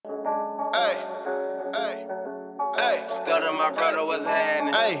Stutter, my brother, what's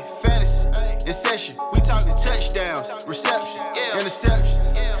happening? Hey, fantasy, it's session. We talking touchdowns, receptions,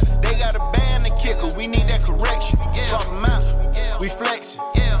 interceptions. They got a band and kicker, we need that correction. Swap them out, we flexing.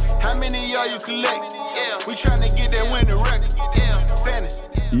 How many of y'all you collect? We trying to get that winning record. Fantasy.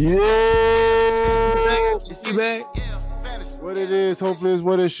 You back? What it is, hopefully it's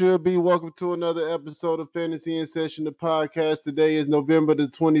what it should be. Welcome to another episode of Fantasy in Session, the podcast. Today is November the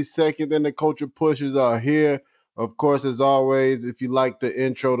 22nd, and the Culture Pushers are here. Of course, as always, if you like the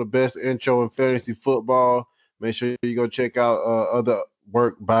intro, the best intro in fantasy football, make sure you go check out other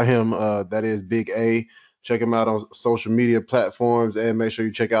work by him. That is Big A. Check him out on social media platforms, and make sure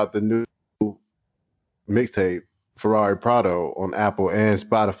you check out the new mixtape, Ferrari Prado, on Apple and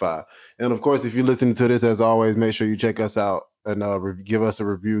Spotify. And of course, if you're listening to this, as always, make sure you check us out and give us a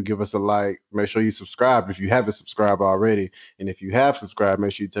review, give us a like. Make sure you subscribe if you haven't subscribed already. And if you have subscribed,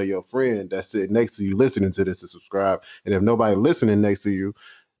 make sure you tell your friend that's sitting next to you listening to this to subscribe. And if nobody listening next to you,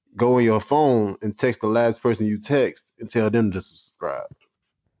 go on your phone and text the last person you text and tell them to subscribe.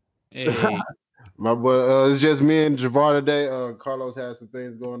 Hey, My boy, it's just me and Javar today. Carlos has some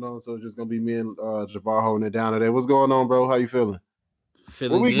things going on, so it's just gonna be me and Javar holding it down today. What's going on, bro? How you feeling?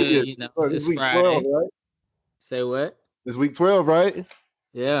 feeling What week good, is you know. it? It's It's week Friday. 12, right? Say what? It's week 12, right?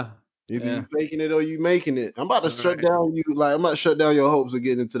 Yeah. Either Yeah. you faking it or you making it. I'm about to shut Right. down you. Like, I'm about to shut down your hopes of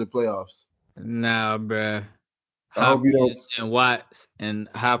getting into the playoffs. Nah, bruh. I hope you don't. Hopkins and Watts and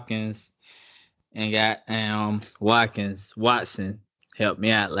Hopkins and got Watson helped me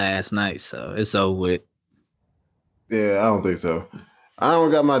out last night, so it's over with. Yeah, I don't think so. I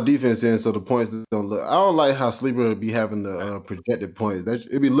don't got my defense in, so the points don't look. I don't like how Sleeper would be having the projected points.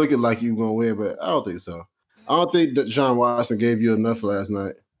 It'd be looking like you gonna win, but I don't think so. I don't think that John Watson gave you enough last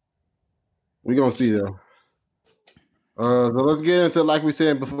night. We gonna see though. So let's get into, like we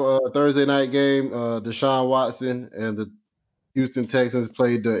said before, Thursday night game. Deshaun Watson and the Houston Texans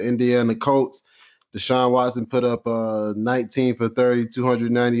played the Indiana Colts. Deshaun Watson put up 19 for 30,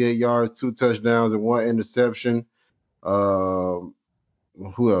 298 yards, 2 touchdowns, and 1 interception.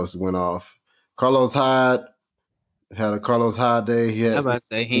 Who else went off? Carlos Hyde had a Carlos Hyde day. He I had about to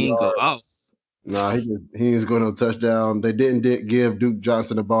say 60 he ain't go yards. off. Nah, he ain't scoring no touchdown. They didn't give Duke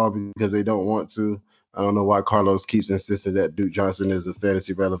Johnson the ball because they don't want to. I don't know why Carlos keeps insisting that Duke Johnson is a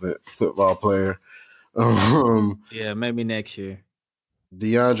fantasy relevant football player. Yeah, maybe next year.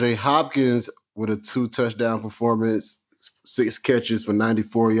 DeAndre Hopkins with a 2 touchdown performance, 6 catches for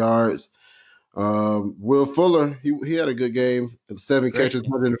 94 yards. Will Fuller, he had a good game, 7 Great catches,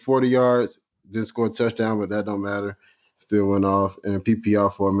 game. 140 yards. Didn't score a touchdown, but that don't matter. Still went off in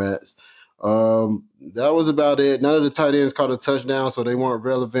PPR formats. That was about it. None of the tight ends caught a touchdown, so they weren't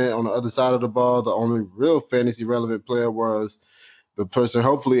relevant on the other side of the ball. The only real fantasy relevant player was the person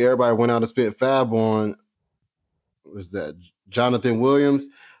hopefully everybody went out and spent fab on. Was that Jonathan Williams?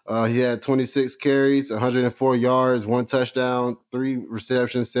 He had 26 carries, 104 yards, 1 touchdown, 3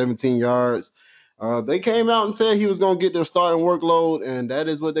 receptions, 17 yards. They came out and said he was going to get their starting workload, and that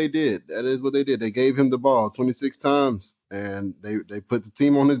is what they did. They gave him the ball 26 times, and they put the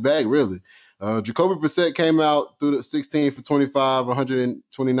team on his back, really. Jacoby Brissett came out through the 16 for 25,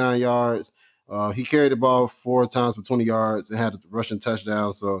 129 yards. He carried the ball 4 times for 20 yards and had a rushing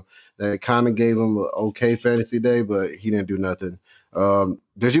touchdown, so that kind of gave him an okay fantasy day, but he didn't do nothing.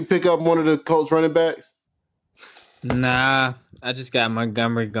 Did you pick up one of the Colts running backs? Nah, I just got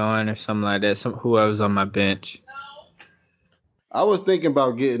Montgomery going or something like that. Whoever's on my bench. I was thinking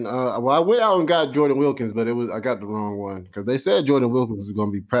about getting. I went out and got Jordan Wilkins, but I got the wrong one because they said Jordan Wilkins was going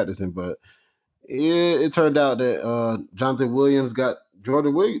to be practicing, but it turned out that Jonathan Williams got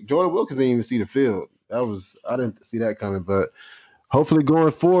Jordan Wilkins didn't even see the field. I didn't see that coming, but hopefully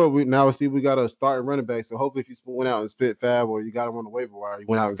going forward, we got a starting running back. So hopefully if you went out and spit fab or you got him on the waiver wire, you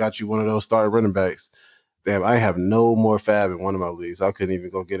went out and got you one of those starting running backs. Damn, I have no more fab in one of my leagues. I couldn't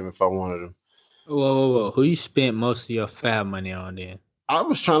even go get him if I wanted him. Whoa. Who you spent most of your fab money on then? I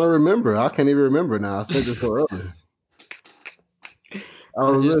was trying to remember. I can't even remember now. I spent this so early. I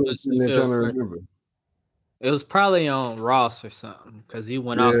was really sitting there trying to remember. It was probably on Ross or something because he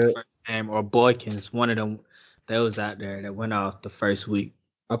went off the first game, or Boykins, one of them that was out there that went off the first week.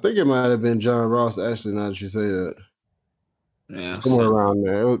 I think it might have been John Ross, actually, now that you say that. Yeah, somewhere around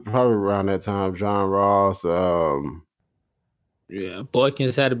there. It was probably around that time. John Ross. Yeah,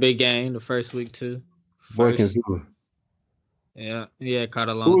 Boykins had a big game the first week too. Boykins who? Yeah, caught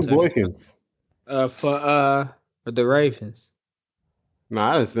a long. Who was Boykins? For the Ravens. No,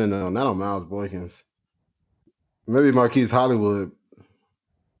 I didn't spend on that on Miles Boykins. Maybe Marquise Hollywood.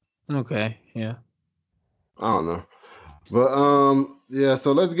 Okay, yeah. I don't know. But yeah,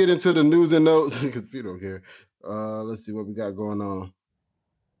 so let's get into the news and notes because people don't care. Let's see what we got going on.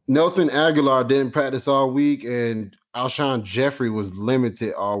 Nelson Aguilar didn't practice all week, and Alshon Jeffrey was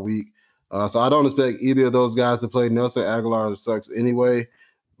limited all week. So I don't expect either of those guys to play. Nelson Aguilar sucks anyway,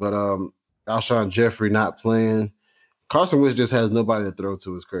 but Alshon Jeffrey not playing. Carson Wentz just has nobody to throw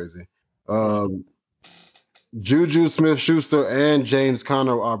to. Is crazy. Juju Smith-Schuster and James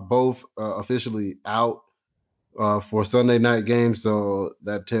Conner are both officially out for Sunday night games. So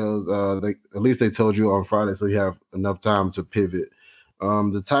that tells at least they told you on Friday, so you have enough time to pivot.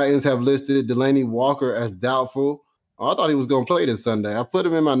 The Titans have listed Delanie Walker as doubtful. I thought he was going to play this Sunday. I put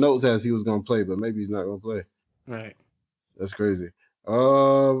him in my notes as he was going to play, but maybe he's not going to play. Right. That's crazy.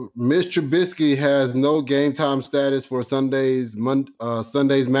 Mitch Trubisky has no game time status for Sunday's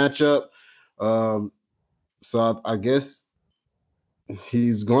matchup. So I guess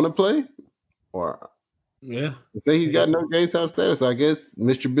he's going to play, or Yeah. say he's got no game time status. I guess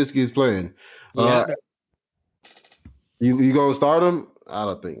Mitch Trubisky is playing. Yeah. You gonna start him? I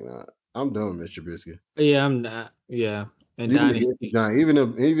don't think not. I'm done with Mitch Trubisky. Yeah, I'm not. Yeah. And Even Dynasty.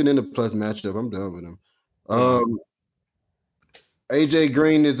 even in the plus matchup, I'm done with him. AJ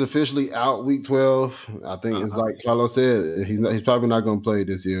Green is officially out week 12. I think it's like Carlos said, he's probably not gonna play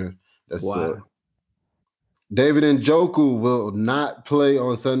this year. That's Wow. David Njoku will not play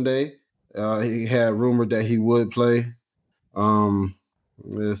on Sunday. He had rumored that he would play.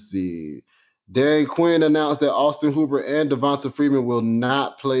 Let's see. Dan Quinn announced that Austin Hooper and Devonta Freeman will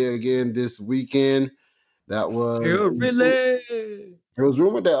not play again this weekend. That was Really? It was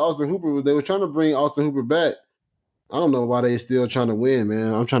rumored that Austin Hooper they were trying to bring Austin Hooper back. I don't know why they still trying to win,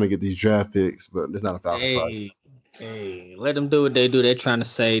 man. I'm trying to get these draft picks, but it's not a Falcons fight. Hey, let them do what they do. They're trying to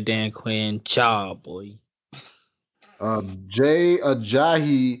say Dan Quinn, job, boy. Jay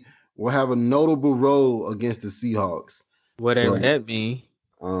Ajayi will have a notable role against the Seahawks. Whatever that mean.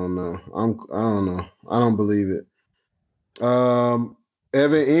 I don't know. I don't know. I don't believe it.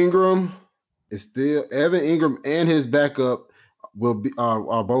 Evan Ingram and his backup will be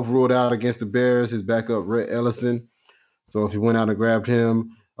are both ruled out against the Bears. His backup, Rhett Ellison. So if you went out and grabbed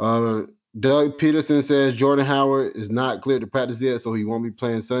him, Doug Peterson says Jordan Howard is not cleared to practice yet, so he won't be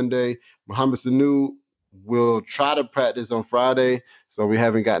playing Sunday. Mohamed Sanu will try to practice on Friday, so we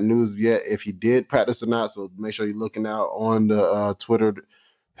haven't got news yet if he did practice or not. So make sure you're looking out on the Twitter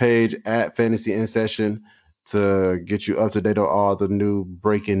page at Fantasy in Session to get you up to date on all the new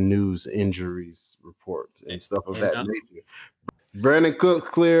breaking news, injuries reports, and stuff of that nature. Brandon Cook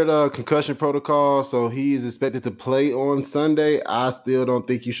cleared concussion protocol, so he is expected to play on Sunday. I still don't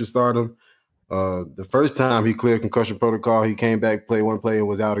think you should start him. The first time he cleared concussion protocol, he came back, played one play, and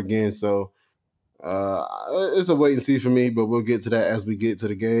was out again. So it's a wait and see for me, but we'll get to that as we get to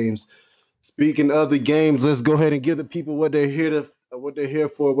the games. Speaking of the games, let's go ahead and give the people what they're here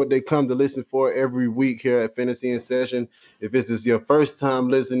for, what they come to listen for every week here at Fantasy in Session. If this is your first time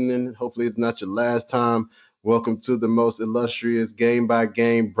listening, hopefully it's not your last time. Welcome to the most illustrious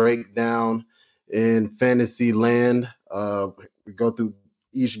game-by-game breakdown in fantasy land. We go through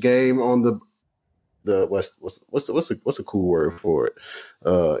each game on the what's a cool word for it?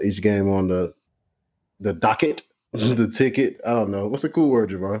 Each game on the docket, the ticket. I don't know. What's a cool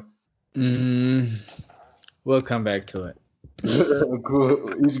word, Javon? We'll come back to it.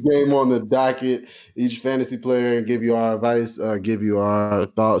 Each game on the docket, each fantasy player, and give you our advice, give you our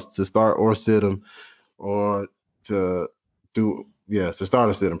thoughts to start or sit them, or to start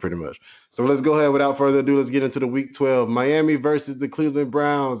or sit them pretty much. So let's go ahead without further ado. Let's get into the week 12. Miami versus the Cleveland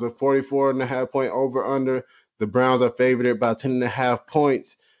Browns, a 44.5 point over under. The Browns are favored by 10.5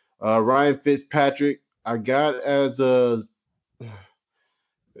 points. Ryan Fitzpatrick, I got as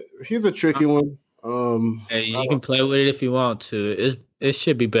he's a tricky one. Hey, you can play with it if you want to. It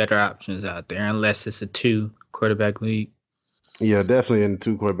should be better options out there, unless it's a 2-quarterback league. Yeah, definitely in the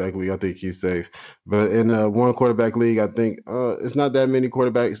 2-quarterback league, I think he's safe. But in a 1-quarterback league, I think it's not that many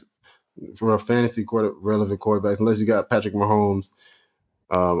quarterbacks for a fantasy relevant quarterbacks, unless you got Patrick Mahomes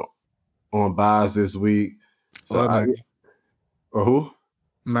on buys this week. So or who?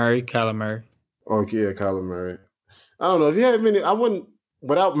 Kyler Murray. Oh yeah, Kyler Murray. I don't know if you have many. I wouldn't.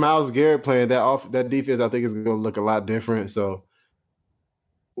 Without Myles Garrett playing that defense, I think it's going to look a lot different. So,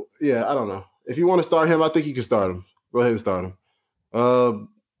 yeah, I don't know. If you want to start him, I think you can start him. Go ahead and start him. Of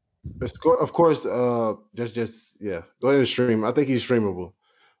course, go ahead and stream. I think he's streamable.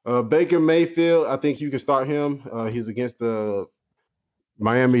 Baker Mayfield, I think you can start him. He's against the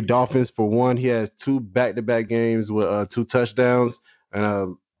Miami Dolphins for one. He has 2 back-to-back games with 2 touchdowns,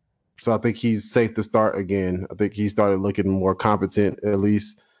 and so I think he's safe to start again. I think he started looking more competent, at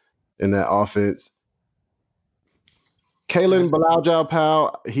least in that offense. Kalen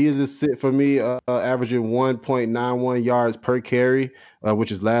Bilal-Powell, he is a sit for me, averaging 1.91 yards per carry,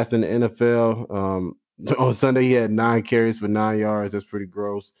 which is last in the NFL. On Sunday, he had 9 carries for 9 yards. That's pretty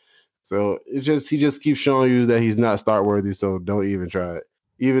gross. So he just keeps showing you that he's not start worthy. So don't even try it.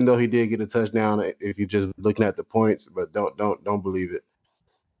 Even though he did get a touchdown, if you're just looking at the points, but don't believe it.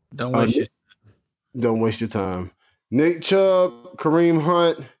 Don't waste your time. Nick Chubb, Kareem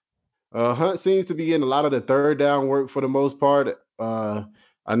Hunt. Hunt seems to be getting a lot of the third down work for the most part. I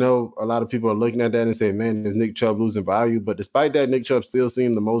know a lot of people are looking at that and saying, man, is Nick Chubb losing value? But despite that, Nick Chubb still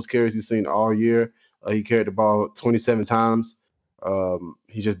seen the most carries he's seen all year. He carried the ball 27 times.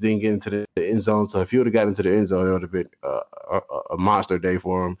 He just didn't get into the end zone. So if he would have gotten into the end zone, it would have been a monster day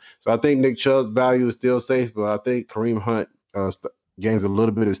for him. So I think Nick Chubb's value is still safe, but I think Kareem Hunt gains a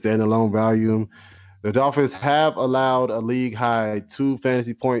little bit of standalone value. The Dolphins have allowed a league-high 2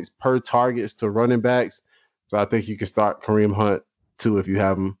 fantasy points per targets to running backs. So I think you can start Kareem Hunt, too, if you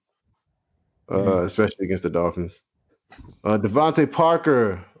have him, especially against the Dolphins. Devontae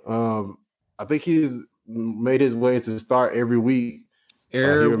Parker, I think he's made his way to start every week.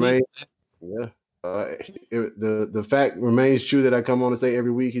 The fact remains true that I come on to say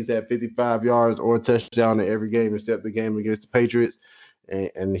every week he's had 55 yards or a touchdown in every game except the game against the Patriots.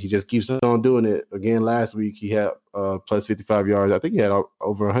 And he just keeps on doing it. Again, last week he had plus 55 yards. I think he had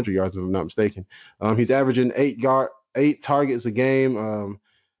over 100 yards, if I'm not mistaken. He's averaging 8 targets a game.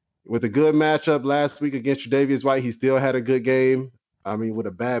 With a good matchup last week against Tre'Davious White, he still had a good game. I mean, with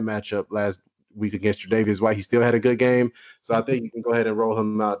a bad matchup last week against Tre'Davious White, he still had a good game. So I think you can go ahead and roll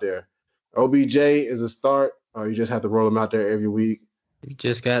him out there. OBJ is a start. You just have to roll him out there every week. You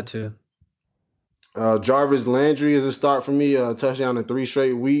just got to. Jarvis Landry is a start for me. Touchdown in 3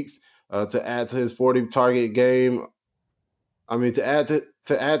 straight weeks to add to his 40 target game. I mean, to add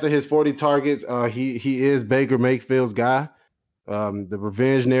to his 40 targets, he is Baker Mayfield's guy. The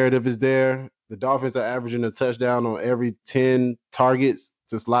revenge narrative is there. The Dolphins are averaging a touchdown on every 10 targets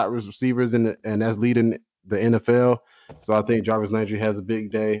to slot receivers, and that's leading the NFL. So I think Jarvis Landry has a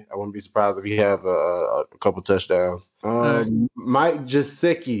big day. I wouldn't be surprised if he have a couple touchdowns. Mike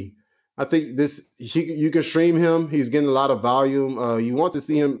Gesicki. I think you can stream him. He's getting a lot of volume. You want to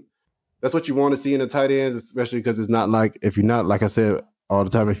see him. That's what you want to see in the tight ends, especially because it's not like, if you're not, like I said all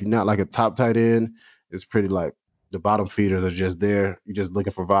the time, if you're not like a top tight end, it's pretty like the bottom feeders are just there. You're just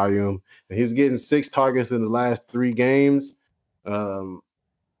looking for volume. And he's getting 6 targets in the last 3 games. With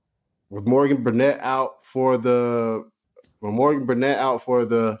Morgan Burnett out for the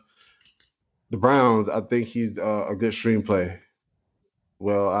Browns, I think he's a good stream play.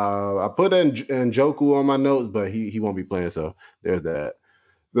 Well, I put Njoku on my notes, but he won't be playing, so there's that.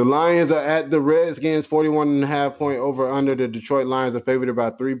 The Lions are at the Redskins, 41.5 point over under. The Detroit Lions are favored by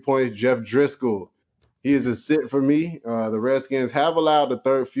 3 points. Jeff Driscoll, he is a sit for me. The Redskins have allowed the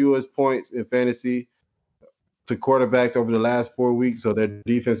 3rd fewest points in fantasy to quarterbacks over the last 4 weeks, so their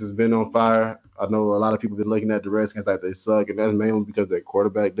defense has been on fire. I know a lot of people have been looking at the Redskins like they suck, and that's mainly because their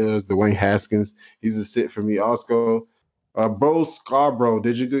quarterback does. Dwayne Haskins, he's a sit for me also. Bo Scarborough,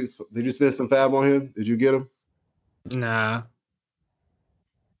 did you spend some fab on him? Did you get him? Nah.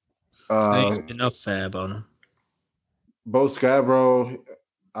 I ain't spent enough fab on him. Bo Scarborough,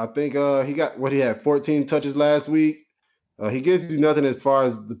 I think he had 14 touches last week. He gives you nothing as far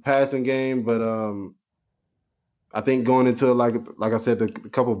as the passing game, but I think going into like I said, the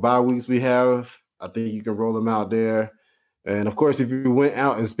couple of bye weeks we have, I think you can roll him out there. And of course, if you went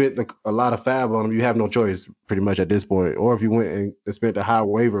out and spent a lot of fab on him, you have no choice pretty much at this point. Or if you went and spent a high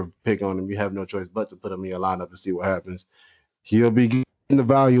waiver pick on him, you have no choice but to put him in your lineup and see what happens. He'll be getting the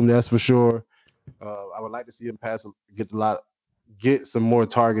volume, that's for sure. I would like to see him get some more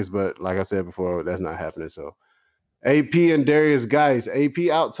targets, but like I said before, that's not happening. So AP and Darius Geis. AP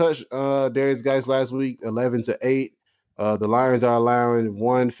out-touched Darius Geis last week, 11-8. The Lions are allowing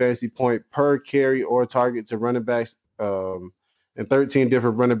 1 fantasy point per carry or target to running backs. And 13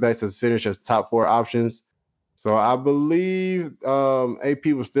 different running backs has finished as top 4 options. So I believe AP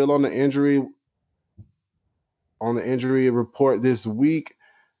was still on the injury report this week.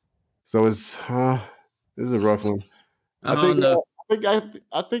 So this is a rough one.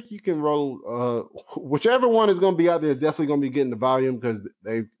 I think you can roll whichever one is going to be out there is definitely going to be getting the volume because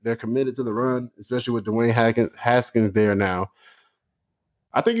they're committed to the run, especially with Dwayne Haskins there now.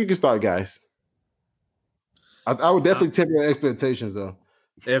 I think you can start, guys. I would definitely temper your expectations, though.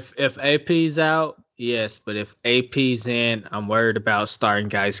 If AP's out, yes, but if AP's in, I'm worried about starting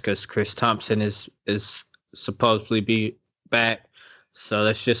guys because Chris Thompson is supposedly be back, so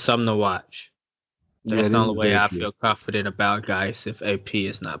that's just something to watch. That's the only way I feel confident about guys if AP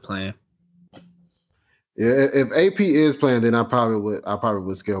is not playing. Yeah, if AP is playing, then I probably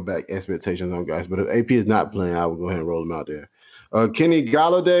would scale back expectations on guys. But if AP is not playing, I would go ahead and roll him out there. Kenny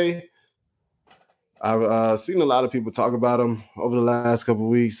Galladay, I've seen a lot of people talk about him over the last couple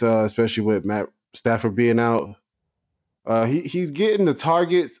of weeks, especially with Matt Stafford being out. He's getting the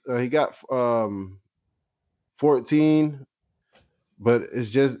targets. He got 14, but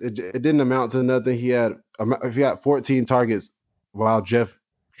it's just it didn't amount to nothing. He had 14 targets while Jeff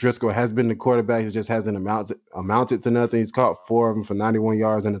Driscoll has been the quarterback. It just hasn't amounted to nothing. He's caught 4 of them for 91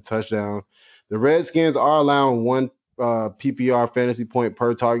 yards and a touchdown. The Redskins are allowing 1 PPR fantasy point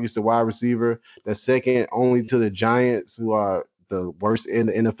per target to wide receiver. That's second only to the Giants, who are the worst in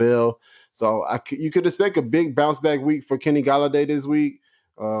the NFL. So you could expect a big bounce back week for Kenny Galladay this week.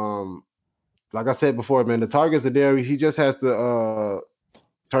 Like I said before, man, the targets are there. He just has to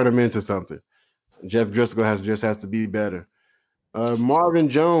turn them into something. Jeff Driscoll just has to be better. Marvin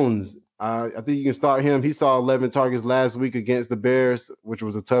Jones, I think you can start him. He saw 11 targets last week against the Bears, which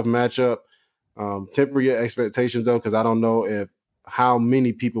was a tough matchup. Temper your expectations, though, because I don't know how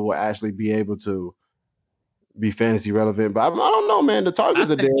many people will actually be able to be fantasy relevant. But I don't know, man. The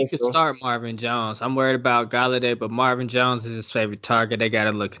targets are there. You could start Marvin Jones. I'm worried about Galladay, but Marvin Jones is his favorite target. They got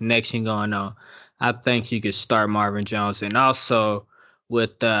a little connection going on. I think you could start Marvin Jones. And also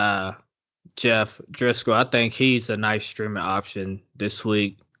with Jeff Driscoll, I think he's a nice streaming option this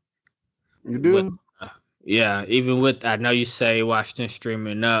week. You do? Yeah, even with, I know you say Washington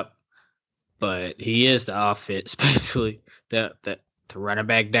streaming up, but he is the offense, basically. The running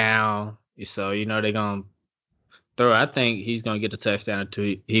back down. So, they're going to throw. I think he's going to get a touchdown or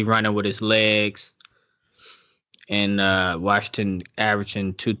 2. He running with his legs. And Washington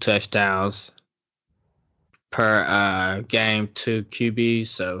averaging 2 touchdowns per game to QB.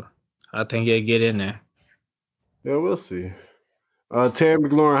 So I think he'll get in there. Yeah, we'll see. Terry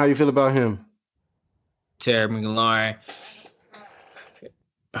McLaurin, how you feel about him? Terry McLaurin.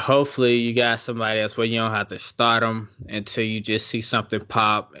 Hopefully you got somebody else where you don't have to start him until you just see something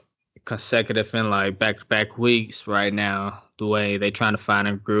pop consecutive in like back-to-back weeks right now. The way they trying to find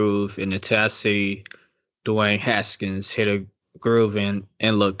a groove, and until I see Dwayne Haskins hit a groove and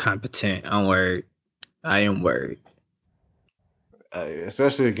look competent, I'm worried. I am worried.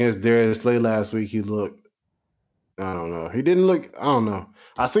 Especially against Darius Slay last week, he looked, I don't know. He didn't look, I don't know.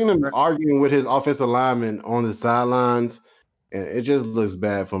 I seen him arguing with his offensive lineman on the sidelines, and it just looks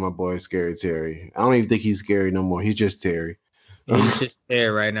bad for my boy, Scary Terry. I don't even think he's scary no more. He's just Terry. He's just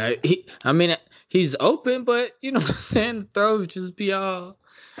there right now. He's open, but you know what I'm saying? The throws just be all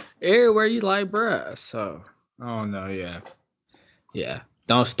everywhere you like, bruh. So, I don't know. Yeah.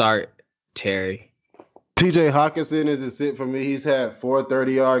 Don't start Terry. TJ Hawkinson is a sit for me. He's had 4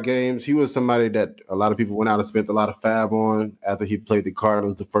 30-yard games. He was somebody that a lot of people went out and spent a lot of fab on after he played the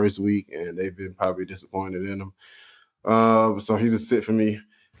Cardinals the first week, and they've been probably disappointed in him. So he's a sit for me.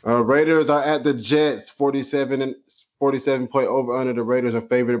 Raiders are at the Jets, 47 point over under. The Raiders are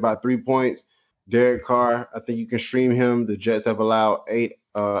favored by 3 points. Derek Carr, I think you can stream him. The Jets have allowed 8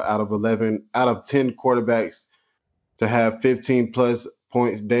 out of 10 quarterbacks to have 15 plus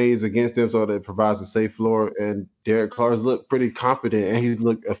points days against them, so that provides a safe floor. And Derek Carr's looked pretty competent, and he's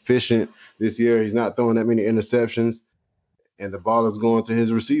looked efficient this year. He's not throwing that many interceptions, and the ball is going to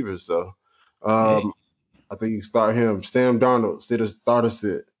his receivers. So I think you can start him. Sam Darnold, start a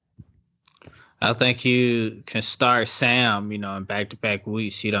sit. I think you can start Sam, in back-to-back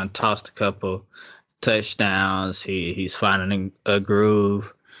weeks. He done tossed a couple touchdowns. He's finding a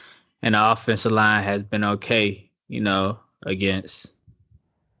groove. And the offensive line has been okay, against,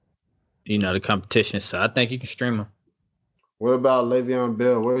 the competition. So I think you can stream him. What about Le'Veon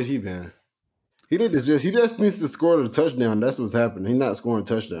Bell? Where has he been? He just needs to score the touchdown. That's what's happening. He's not scoring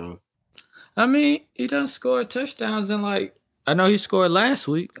touchdowns. He doesn't score touchdowns in I know he scored last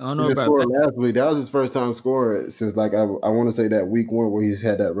week. I don't know about that. Last week. That was his first time scoring since I want to say that week 1 where he's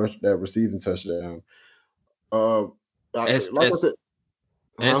had that receiving touchdown.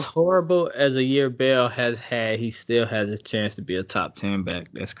 As horrible as a year Bell has had, he still has a chance to be a top 10 back.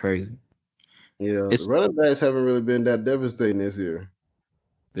 That's crazy. Yeah, the running backs haven't really been that devastating this year.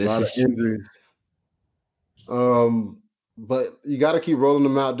 A lot of injuries. But you got to keep rolling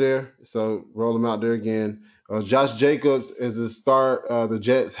them out there. So roll them out there again. Josh Jacobs is a start. The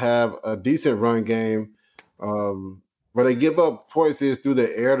Jets have a decent run game. Where they give up points is through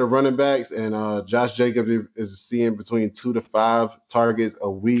the air to running backs, and Josh Jacobs is seeing between 2 to 5 targets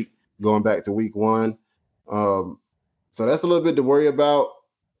a week going back to week 1. So that's a little bit to worry about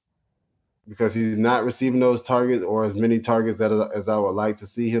because he's not receiving those targets or as many targets as I would like to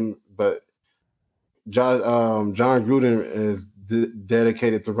see him. But John Gruden is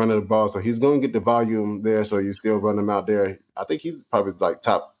dedicated to running the ball, so he's going to get the volume there. So you still run him out there. I think he's probably like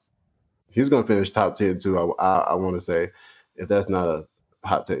top. He's going to finish top 10 too. I want to say, if that's not a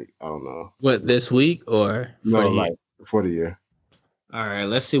hot take, I don't know. What, this week or for No, the year? like for the year. All right,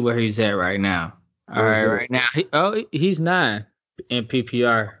 let's see where he's at right now. All Where's right, he? right now he's 9 in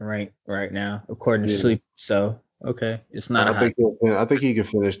PPR right now according to Yeah. Sleep. So okay, it's not a I hot. think he can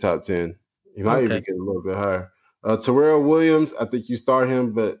finish top 10. He might even Okay. get a little bit higher. Terrell Williams, I think you start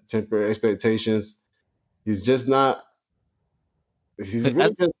him, but temper expectations. He's just not. He's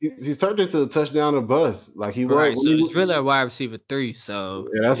really just, he's turned into a touchdown or bust. Like he Right, was. so When he it's really a wide receiver 3. So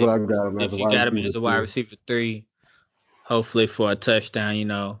yeah, that's what I got him as if a you wide got him receiver. as a wide receiver 3, hopefully for a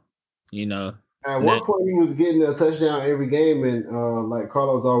touchdown, At one point, he was getting a touchdown every game, and like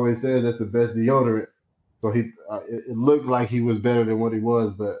Carlos always says, that's the best deodorant. So it looked like he was better than what he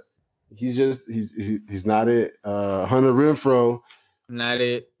was, but he's not it. Hunter Renfro, not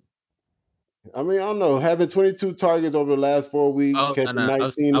it. I mean, I don't know, having 22 targets over the last 4 weeks, Oh catching no, I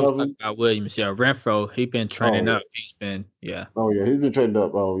was 19 of talking them. about Williams. Yeah, Renfro, he been trending Oh, up. He's been Oh yeah, he's been traded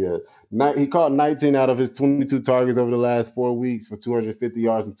up. Oh yeah, he caught 19 out of his 22 targets over the last 4 weeks for 250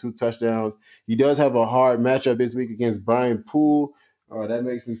 yards and 2 touchdowns. He does have a hard matchup this week against Brian Poole. That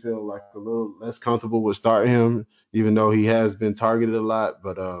makes me feel like a little less comfortable with starting him, even though he has been targeted a lot.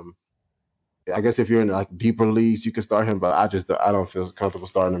 But I guess if you're in like deeper leagues, you can start him. But I don't feel comfortable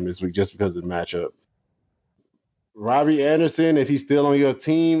starting him this week just because of the matchup. Robbie Anderson, if he's still on your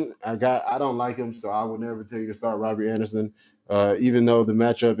team, I don't like him, so I would never tell you to start Robbie Anderson. Even though the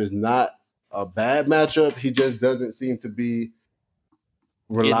matchup is not a bad matchup, he just doesn't seem to be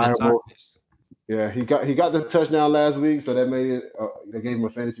getting the reliable. targets. Yeah, he got the touchdown last week, so that made it. They gave him a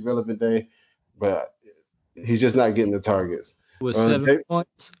fantasy relevant day, but he's just not getting the targets. With 7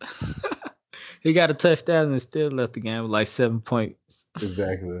 points. He got a touchdown and still left the game with like 7 points.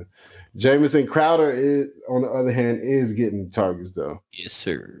 Exactly. Jamison Crowder is, on the other hand, is getting targets though. Yes,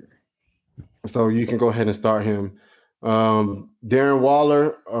 sir. So you can go ahead and start him. Darren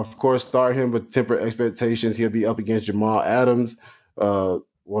Waller, of course, start him with temper expectations. He'll be up against Jamal Adams,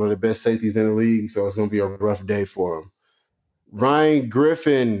 one of the best safeties in the league. So it's going to be a rough day for him. Ryan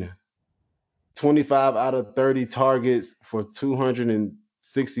Griffin, 25 out of 30 targets for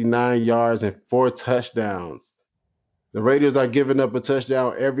 269 yards and 4 touchdowns. The Raiders are giving up a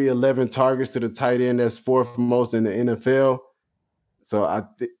touchdown every 11 targets to the tight end. That's 4th most in the NFL. So I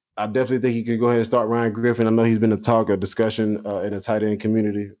definitely think you can go ahead and start Ryan Griffin. I know he's been a discussion in the tight end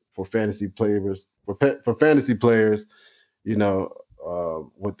community for fantasy players. For fantasy players,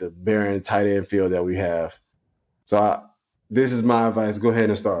 with the barren tight end field that we have. So this is my advice. Go ahead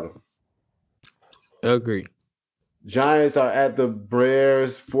and start him. Agree. Giants are at the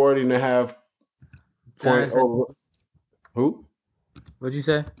Bears, 40.5 point over. Who? What'd you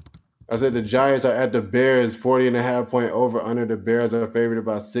say? I said the Giants are at the Bears, 40.5 point over under. The Bears are favored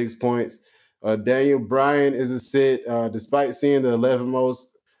about 6 points. Daniel Bryan is a sit. Despite seeing the 11 most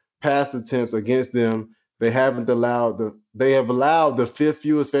pass attempts against them, they have allowed the 5th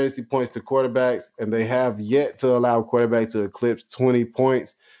fewest fantasy points to quarterbacks, and they have yet to allow a quarterback to eclipse 20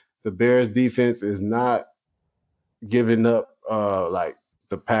 points. The Bears defense is not giving up like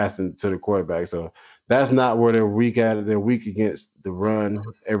the passing to the quarterback. So that's not where they're weak at. They're weak against the run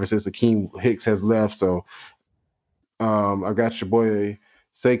ever since Akeem Hicks has left. So I got your boy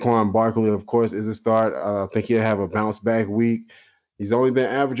Saquon Barkley, of course, is a start. I think he'll have a bounce back week. He's only been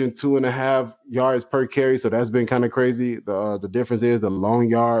averaging 2.5 yards per carry, so that's been kind of crazy. The difference is the long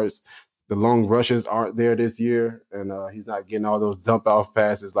yards, the long rushes aren't there this year, and he's not getting all those dump off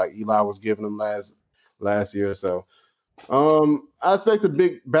passes like Eli was giving him last year. So I expect a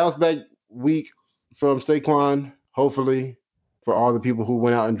big bounce back week from Saquon, hopefully, for all the people who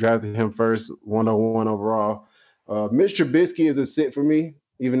went out and drafted him first, 101 overall. Mitch Trubisky is a sit for me,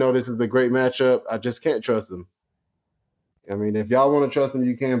 even though this is a great matchup. I just can't trust him. I mean, if y'all want to trust him,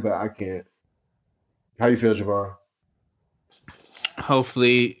 you can, but I can't. How you feel, Javar?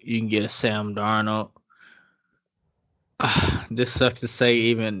 Hopefully, you can get a Sam Darnold. This sucks to say,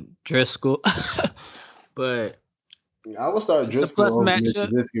 even Driscoll, but I would start Driscoll over Mitch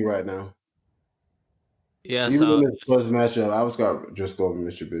Trubisky right now. Yeah, even in this plus matchup, I would start Driscoll over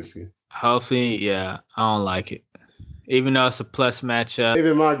Mitch Trubisky. Hopefully, yeah, I don't like it. Even though it's a plus matchup.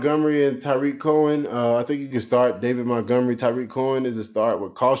 David Montgomery and Tyreek Cohen. I think you can start David Montgomery. Tyreek Cohen is a start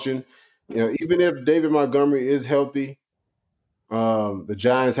with caution. Even if David Montgomery is healthy, the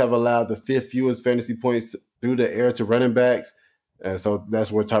Giants have allowed the 5th fewest fantasy points through the air to running backs. And so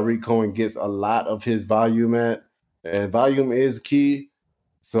that's where Tyreek Cohen gets a lot of his volume at. And volume is key.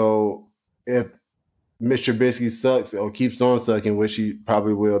 So if Mr. Trubisky sucks or keeps on sucking, which he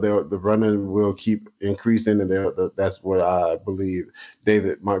probably will, the running will keep increasing, and that's where I believe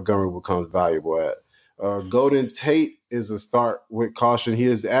David Montgomery becomes valuable at. Golden Tate is a start with caution. He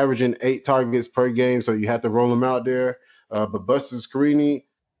is averaging 8 targets per game, so you have to roll him out there. But Buster Screeney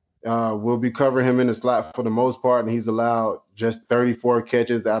will be covering him in the slot for the most part, and he's allowed just 34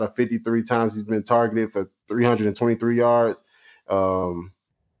 catches out of 53 times he's been targeted for 323 yards.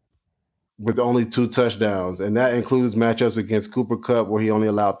 With only 2 touchdowns, and that includes matchups against Cooper Kupp, where he only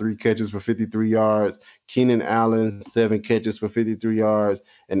allowed 3 catches for 53 yards, Keenan Allen, 7 catches for 53 yards,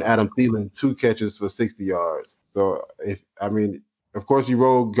 and Adam Thielen, 2 catches for 60 yards. So, of course, you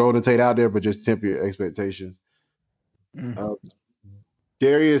roll Golden Tate out there, but just temper your expectations.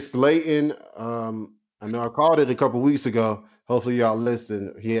 Darius Slayton, I know I called it a couple weeks ago. Hopefully y'all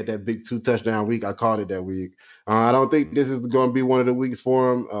listen. He had that big 2 touchdown week. I called it that week. I don't think this is going to be one of the weeks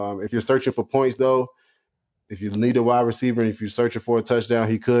for him. If you're searching for points, though, if you need a wide receiver and if you're searching for a touchdown,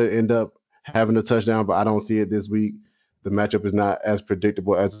 he could end up having a touchdown, but I don't see it this week. The matchup is not as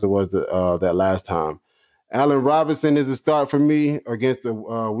predictable as it was that last time. Allen Robinson is a start for me against the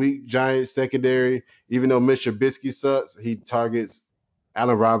weak Giants secondary. Even though Mr. Trubisky sucks, he targets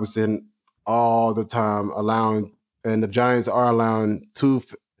Allen Robinson all the time, and the Giants are allowing 2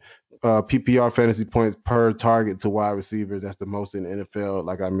 PPR fantasy points per target to wide receivers. That's the most in the NFL,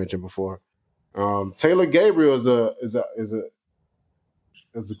 like I mentioned before. Taylor Gabriel is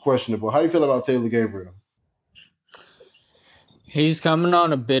questionable. How do you feel about Taylor Gabriel? He's coming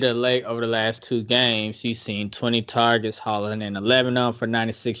on a bit of late over the last 2 games. He's seen 20 targets, hauling in 11 of them for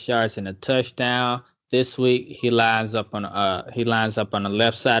 96 yards and a touchdown. This week he lines up on the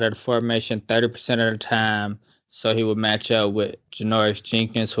left side of the formation 30% of the time. So he would match up with Janoris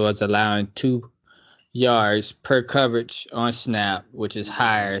Jenkins, who is allowing 2 yards per coverage on snap, which is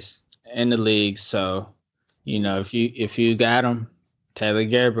highest in the league. So, if you got him, Taylor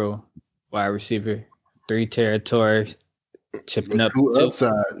Gabriel, wide receiver, 3 territories, tipping up 2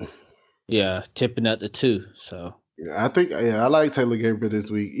 upside. Yeah, tipping up to 2. So I like Taylor Gabriel this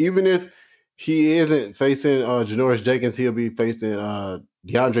week. Even if he isn't facing Janoris Jenkins, he'll be facing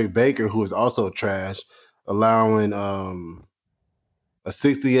DeAndre Baker, who is also trash, allowing a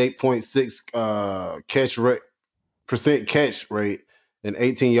 68.6 catch rate and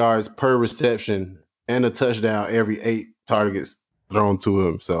 18 yards per reception and a touchdown every 8 targets thrown to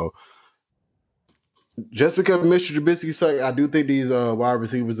him. So just because Mr. Trubisky sucks, I do think these wide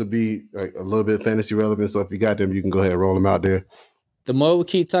receivers will be like a little bit fantasy relevant. So if you got them, you can go ahead and roll them out there. The more we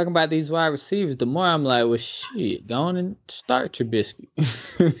keep talking about these wide receivers, the more I'm like, well, shit, go on and start Trubisky.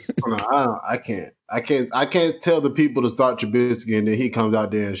 No, I can't tell the people to start Trubisky and then he comes out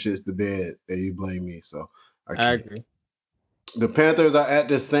there and shits the bed and you blame me. So I agree. The Panthers are at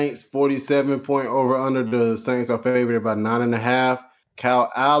the Saints, 47-point over under. The Saints are favored by 9.5.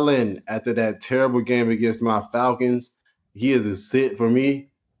 Kyle Allen, after that terrible game against my Falcons, he is a sit for me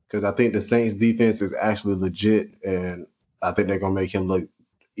because I think the Saints defense is actually legit, and I think they're going to make him look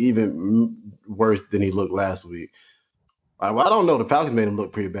even worse than he looked last week. I don't know. The Falcons made him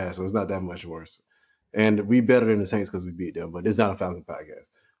look pretty bad, so it's not that much worse. And we better than the Saints because we beat them, but it's not a Falcons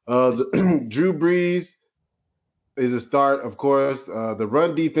podcast. Drew Brees is a start, of course. The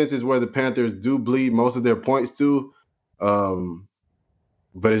run defense is where the Panthers do bleed most of their points to.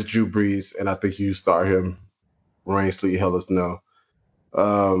 But it's Drew Brees, and I think you start him. Rain, sleet, hell or snow.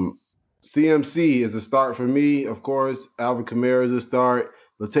 CMC is a start for me, of course. Alvin Kamara is a start.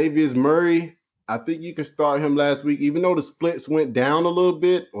 Latavius Murray, I think you can start him last week, even though the splits went down a little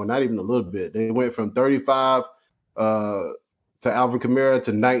bit, or not even a little bit. They went from 35 to Alvin Kamara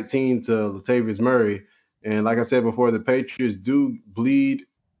to 19 to Latavius Murray. And like I said before, the Patriots do bleed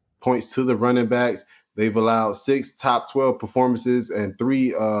points to the running backs. They've allowed 6 top 12 performances and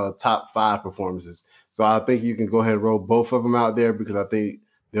 3 top 5 performances. So I think you can go ahead and roll both of them out there because I think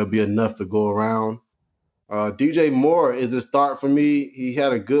there'll be enough to go around. DJ Moore is a start for me. He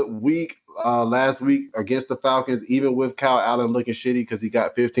had a good week last week against the Falcons, even with Kyle Allen looking shitty because he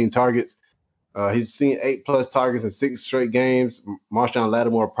got 15 targets. He's seen 8+ targets in 6 straight games. Marshawn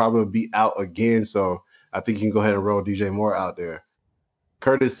Lattimore probably will be out again, so I think you can go ahead and roll DJ Moore out there.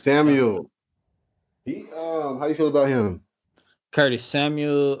 Curtis Samuel. How do you feel about him? Curtis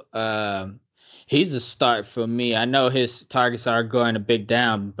Samuel, he's a start for me. I know his targets are going a bit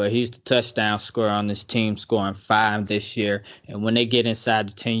down, but he's the touchdown scorer on this team, scoring 5 this year. And when they get inside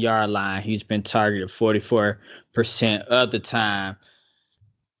the 10-yard line, he's been targeted 44% of the time.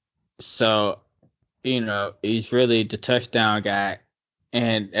 So, he's really the touchdown guy.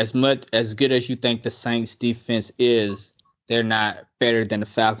 And as good as you think the Saints defense is, they're not better than the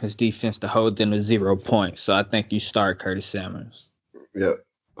Falcons defense to hold them to 0 points. So I think you start Curtis Samuels. Yeah,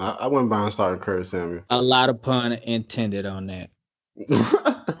 I wouldn't mind starting Curtis Samuel. A lot of pun intended on that.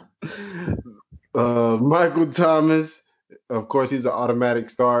 Michael Thomas, of course, he's an automatic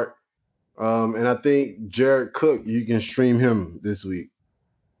start. And I think Jared Cook, you can stream him this week.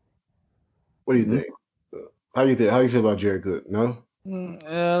 What do you think? How do you think? How do you feel about Jared Cook? No?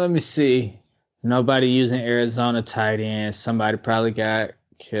 Let me see. Nobody using Arizona tight ends. Somebody probably got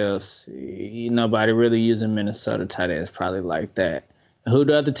Kelsey. Nobody really using Minnesota tight ends probably like that. Who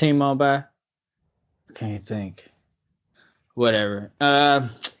the other team on by? Can't think. Whatever.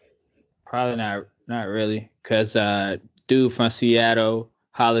 Probably not really. Because dude from Seattle,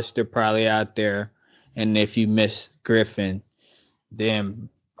 Hollister probably out there. And if you miss Griffin, then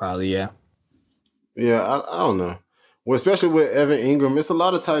probably, yeah. Yeah, I don't know. Well, especially with Evan Ingram, it's a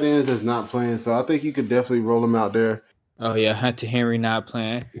lot of tight ends that's not playing, so I think you could definitely roll them out there. Oh yeah, Hunter Henry not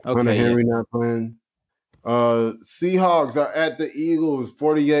playing. Okay, Hunter Henry not playing. Seahawks are at the Eagles,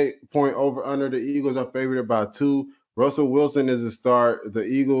 48-point over under. The Eagles are favored by 2. Russell Wilson is a start. The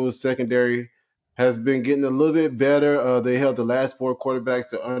Eagles secondary has been getting a little bit better. They held the last 4 quarterbacks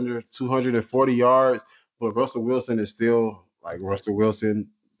to under 240 yards, but Russell Wilson is still like Russell Wilson,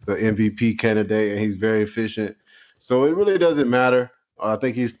 the MVP candidate, and he's very efficient. So it really doesn't matter. I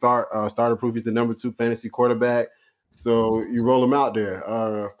think he's starter proof. He's the number 2 fantasy quarterback. So you roll him out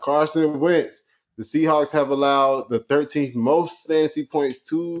there. Carson Wentz. The Seahawks have allowed the 13th most fantasy points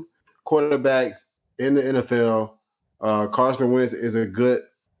to quarterbacks in the NFL. Carson Wentz is a good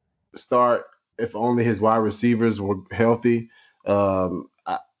start if only his wide receivers were healthy. It's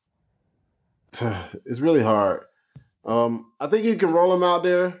really hard. I think you can roll him out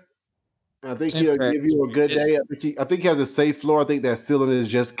there. I think he'll give you a good day. I think he has a safe floor. I think that ceiling is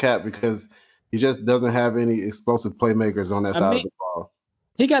just capped because he just doesn't have any explosive playmakers on that side of the ball.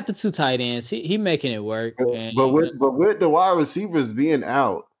 He got the 2 tight ends. He making it work. But with the wide receivers being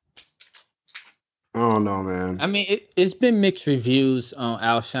out, I don't know, man. I mean, it's been mixed reviews on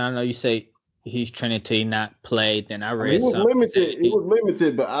Alshon. I know you say he's training till he not played. Then I read something. He was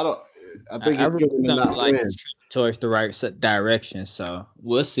limited, but I think it's good to not like win. Towards the right direction. So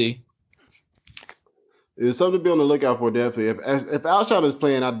we'll see. It's something to be on the lookout for, definitely. If Alshon is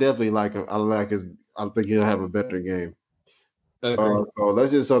playing, I definitely like him. I think he'll have a better game. So that's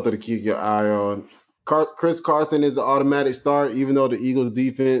just something to keep your eye on. Chris Carson is an automatic start, even though the Eagles'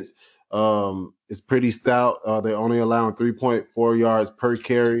 defense is pretty stout. They're only allowing 3.4 yards per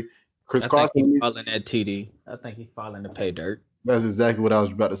carry. I think he's falling at TD. I think he's falling to pay dirt. That's exactly what I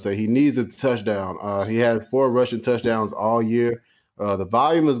was about to say. He needs a touchdown. He has 4 rushing touchdowns all year. The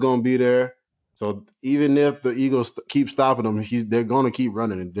volume is going to be there. So even if the Eagles keep stopping him, they're going to keep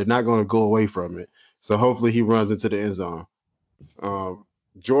running it. They're not going to go away from it. So hopefully he runs into the end zone.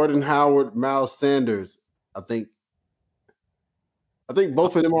 Jordan Howard, Miles Sanders. I think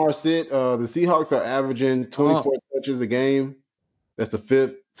both of them are sit. The Seahawks are averaging 24 touches a game. That's the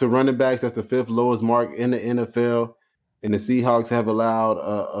 5th to running backs. That's the 5th lowest mark in the NFL. And the Seahawks have allowed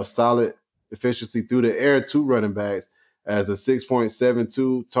a solid efficiency through the air to running backs as a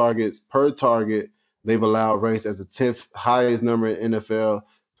 6.72 targets per target. They've allowed ranks as the 10th highest number in NFL.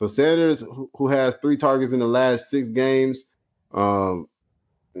 So Sanders, who has 3 targets in the last 6 games, I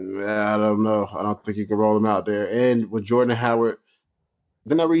don't know. I don't think you can roll him out there. And with Jordan Howard,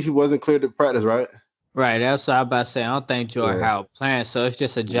 didn't I read he wasn't cleared to practice, right? Right. That's what I was about to say. I don't think Jordan Howard playing. So it's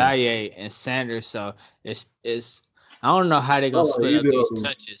just Ajayi and Sanders. So it's I don't know how they're gonna split up these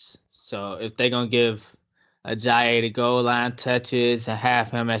touches. So if they're gonna give Ajayi the goal line touches and have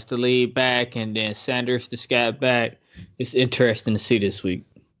him as the lead back and then Sanders the scat back, it's interesting to see this week.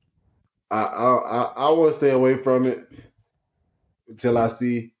 I want to stay away from it until I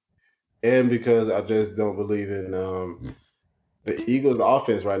see, and because I just don't believe in the Eagles'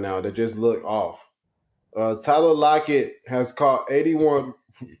 offense right now. They just look off. Tyler Lockett has caught 81%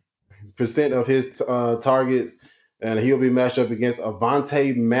 of his targets, and he'll be matched up against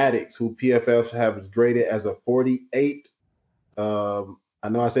Avonte Maddox, who PFF has graded as a 48. I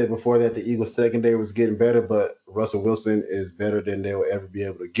know I said before that the Eagles' secondary was getting better, but Russell Wilson is better than they will ever be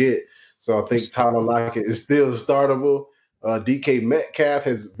able to get. So I think Tyler Lockett is still startable. DK Metcalf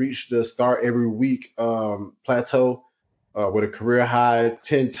has reached the start every week plateau with a career high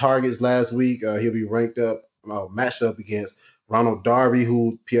 10 targets last week. He'll be matched up against Ronald Darby,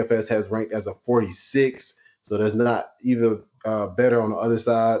 who PFS has ranked as a 46. So there's not even better on the other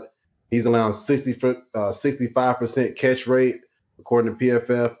side. He's allowing 65% catch rate according to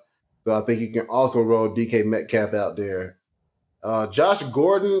PFF. So I think you can also roll DK Metcalf out there. Josh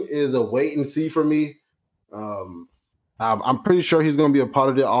Gordon is a wait and see for me. I'm pretty sure he's going to be a part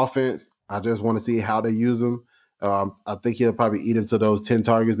of the offense. I just want to see how they use him. I think he'll probably eat into those 10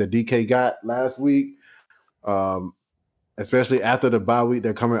 targets that DK got last week. Especially after the bye week,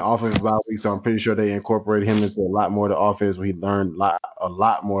 they're coming off of the bye week, so I'm pretty sure they incorporated him into a lot more of the offense. Where he learned a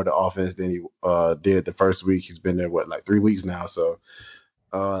lot more of the offense than he did the first week. He's been there like 3 weeks now, so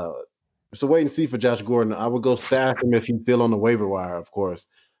wait and see for Josh Gordon. I would go staff him if he's still on the waiver wire, of course.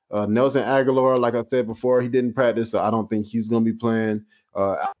 Nelson Aguilar, like I said before, he didn't practice, so I don't think he's going to be playing.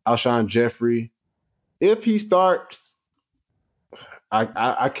 Alshon Jeffrey, if he starts,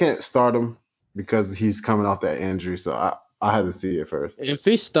 I can't start him because he's coming off that injury, so I have to see it first. If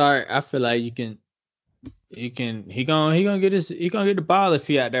he start, I feel like he gonna get the ball if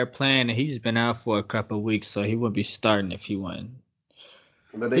he out there playing, and he's been out for a couple of weeks, so he wouldn't be starting if he wasn't.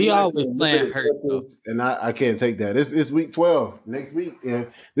 But he always playing hurt though. And I can't take that. It's week 12 next week, and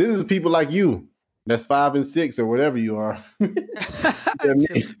this is people like you that's 5 and 6 or whatever you are.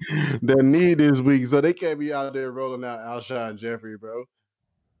 their need this week, so they can't be out there rolling out Alshon Jeffrey, bro.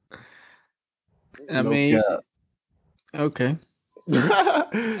 I mean, okay.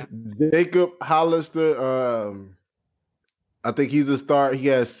 Jacob Hollister, I think he's a start. He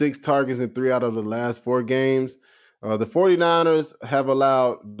has 6 targets in 3 out of the last 4 games. The 49ers have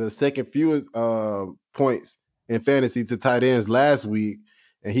allowed the second fewest points in fantasy to tight ends last week,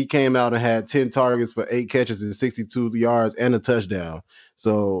 and he came out and had 10 targets for 8 catches and 62 yards and a touchdown.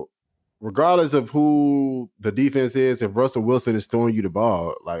 So regardless of who the defense is, if Russell Wilson is throwing you the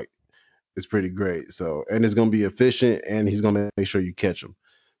ball, like, it's pretty great. So, and it's going to be efficient, and he's going to make sure you catch him.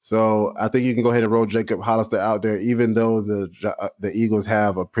 So I think you can go ahead and roll Jacob Hollister out there, even though the Eagles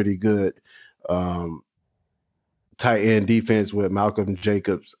have a pretty good tight end defense with Malcolm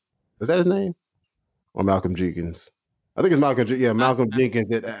Jacobs. Is that his name? Or Malcolm Jenkins? I think it's Malcolm. Yeah, Malcolm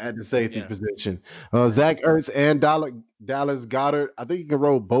Jenkins at the safety position. Zach Ertz and Dallas Goedert. I think you can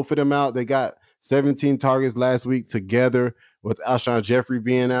roll both of them out. They got 17 targets last week together with Alshon Jeffrey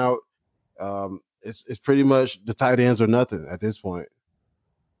being out. It's pretty much the tight ends or nothing at this point.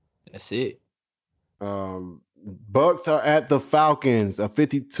 That's it. Bucks are at the Falcons. A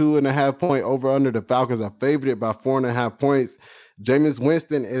 52.5 point over under. The Falcons are favored by 4.5 points. Jameis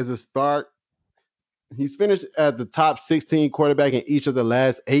Winston is a start. He's finished at the top 16 quarterback in each of the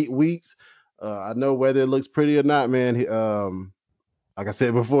last 8 weeks. I know whether it looks pretty or not, man. Like I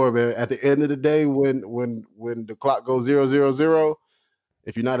said before, man, at the end of the day, when the clock goes 0-0-0,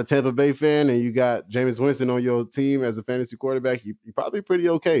 if you're not a Tampa Bay fan and you got Jameis Winston on your team as a fantasy quarterback, you're probably pretty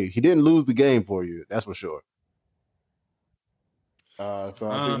okay. He didn't lose the game for you, that's for sure. So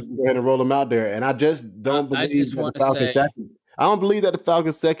I think you can go ahead and roll him out there. And I just don't believe I don't believe that the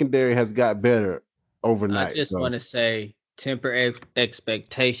Falcons secondary has got better overnight. I just want to say, temper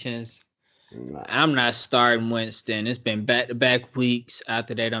expectations. I'm not starting Winston. It's been back-to-back weeks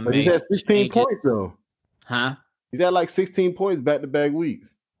after they done made 16 points though. Huh? He's had like 16 points back-to-back weeks.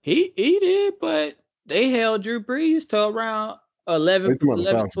 He did, but they held Drew Brees to around 11,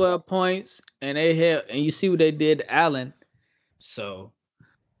 12 points, and you see what they did to Allen. So,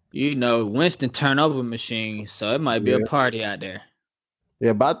 Winston turnover machine, so it might be a party out there.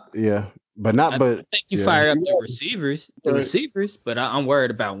 Yeah, but I think you fire up the receivers, but I'm worried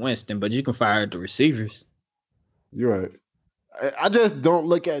about Winston, but you can fire up the receivers. You're right. I just don't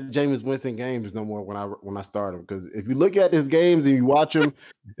look at Jameis Winston games no more when I start him, because if you look at his games and you watch him,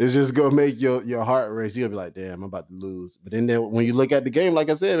 it's just gonna make your heart race. You'll be like, damn, I'm about to lose. But then when you look at the game, like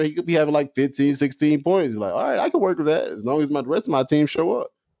I said, he could be having like 15, 16 points. You're like, all right, I can work with that as long as the rest of my team show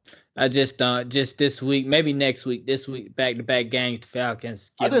up. I just this week, maybe next week, this week, back-to-back games, the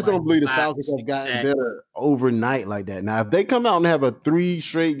Falcons. I just don't believe the Falcons have gotten better overnight like that. Now, if they come out and have a 3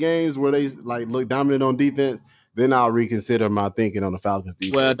 straight games where they like look dominant on defense, then I'll reconsider my thinking on the Falcons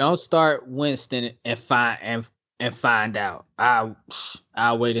defense. Well, don't start Winston and find out. I'll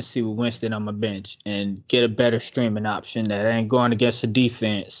wait and see with Winston on my bench and get a better streaming option that ain't going against the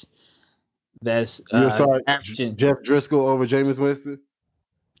defense. That's averaging Jeff Driscoll over Jameis Winston.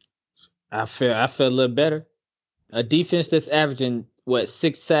 I feel a little better. A defense that's averaging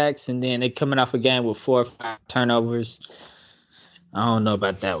 6 sacks, and then they coming off a game with 4 or 5 turnovers. I don't know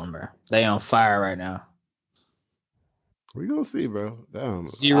about that one, bro. They on fire right now. We gonna see, bro. Damn.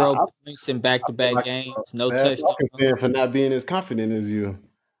 0 points in back-to-back games. No touchdowns. I'm for not being as confident as you,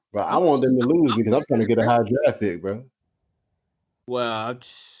 but I want them to lose because I'm trying to get a high draft pick, bro. Well,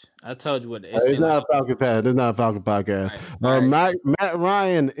 I told you what it's not a Falcon pass. It's not a Falcon podcast. Right. Matt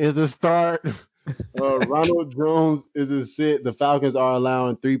Ryan is a start. Ronald Jones is a sit. The Falcons are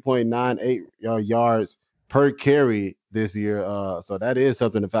allowing 3.98 yards per carry this year. So that is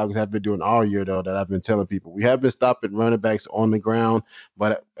something the Falcons have been doing all year, though, that I've been telling people. We have been stopping running backs on the ground,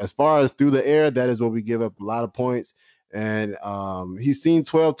 but as far as through the air, that is where we give up a lot of points. And he's seen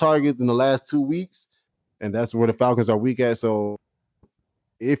 12 targets in the last 2 weeks, and that's where the Falcons are weak at. So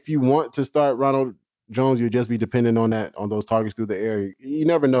if you want to start Ronald Jones, you'll just be dependent on those targets through the air. You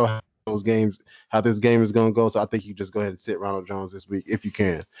never know how this game is going to go. So I think you just go ahead and sit Ronald Jones this week if you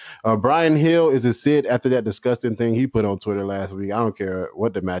can. Brian Hill is a sit after that disgusting thing he put on Twitter last week. I don't care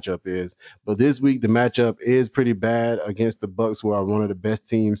what the matchup is, but this week the matchup is pretty bad against the Bucs, who are one of the best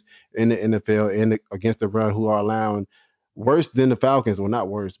teams in the NFL, and against the run, who are allowing worse than the Falcons. Well, not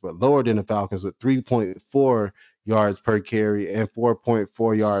worse, but lower than the Falcons, with 3.4 yards per carry and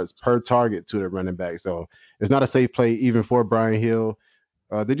 4.4 yards per target to the running back. So it's not a safe play even for Brian Hill.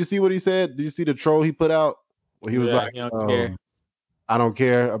 Did you see what he said? Did you see the troll he put out? Where he was like, I don't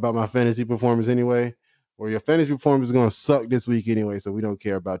care about my fantasy performance anyway. Or your fantasy performance is going to suck this week anyway, so we don't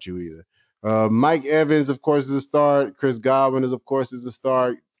care about you either. Mike Evans, of course, is a start. Chris Godwin, is a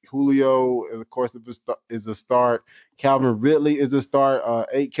start. Julio, of course, is a start. Calvin Ridley is a start.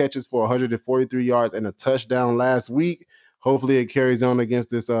 8 catches for 143 yards and a touchdown last week. Hopefully it carries on against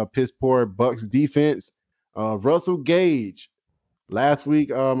this piss-poor Bucs defense. Russell Gage. Last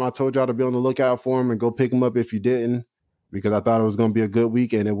week, I told y'all to be on the lookout for him and go pick him up if you didn't, because I thought it was going to be a good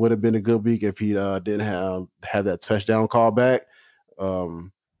week, and it would have been a good week if he didn't have that touchdown call back.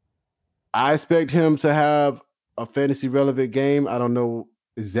 I expect him to have a fantasy relevant game. I don't know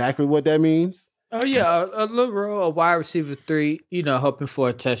exactly what that means. Oh yeah, a wide receiver 3, hoping for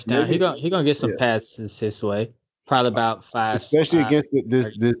a touchdown. He gonna get some passes his way. Probably about 5, especially against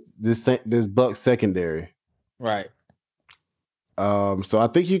this Bucs secondary. Right. So I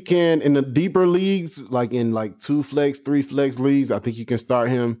think you can, in the deeper leagues, like in 2 flex, 3 flex leagues, I think you can start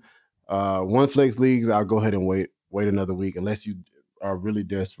him. 1 flex leagues, I'll go ahead and wait another week unless you are really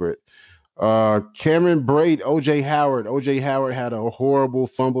desperate. Cameron Brate, OJ Howard. OJ Howard had a horrible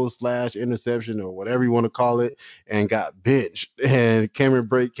fumble / interception, or whatever you want to call it, and got benched. And Cameron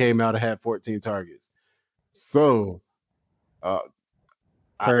Brate came out and had 14 targets. So,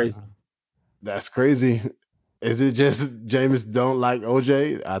 crazy. That's crazy. Is it just Jameis don't like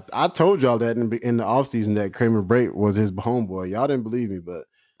OJ? I told y'all that in the offseason that Cameron Brate was his homeboy. Y'all didn't believe me, but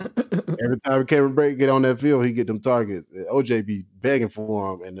every time Cameron Brate get on that field, he get them targets. OJ be begging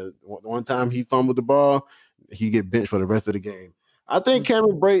for him, and the one time he fumbled the ball, he get benched for the rest of the game. I think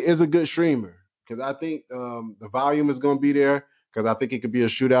Cameron Brate is a good streamer, because I think the volume is going to be there, because I think it could be a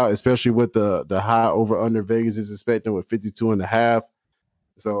shootout, especially with the high over-under Vegas is expecting with 52.5.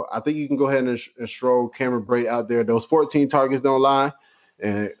 So I think you can go ahead and stroll Cameron Brate out there. Those 14 targets don't lie,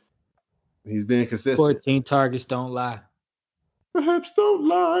 and he's being consistent. 14 targets don't lie. Perhaps don't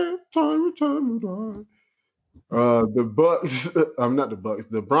lie. Time and time and the Bucs, I'm not the Bucs.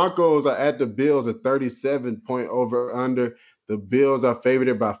 The Broncos are at the Bills, a 37-point over/under. The Bills are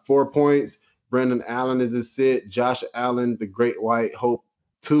favored by 4 points. Brendan Allen is a sit. Josh Allen, the Great White Hope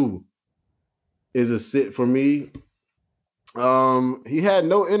 2, is a sit for me. He had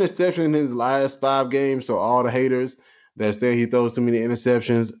no interception in his last 5 games, so all the haters that say he throws too many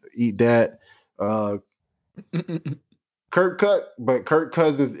interceptions, eat that. Kirk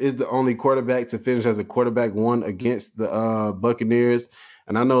Cousins is the only quarterback to finish as a quarterback 1 against the Buccaneers.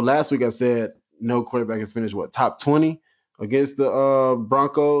 And I know last week I said no quarterback has finished top 20 against the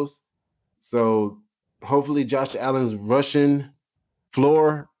Broncos. So hopefully Josh Allen's rushing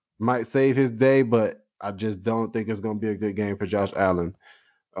floor might save his day, but I just don't think it's going to be a good game for Josh Allen.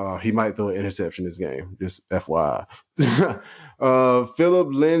 He might throw an interception this game, just FYI. Philip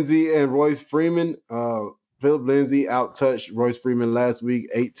Lindsay and Royce Freeman. Philip Lindsay out-touched Royce Freeman last week,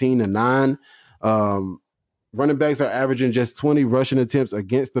 18-9. Running backs are averaging just 20 rushing attempts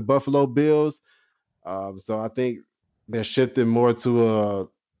against the Buffalo Bills. So I think they're shifting more to a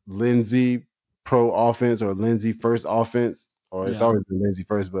Lindsay pro offense, or Lindsay first offense. Or it's always been Lindsay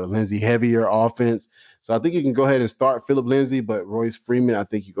first, but a Lindsay heavier offense. So I think you can go ahead and start Philip Lindsay, but Royce Freeman, I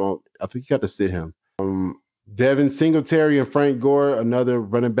think you got to sit him. Devin Singletary and Frank Gore, another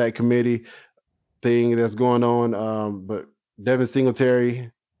running back committee thing that's going on. But Devin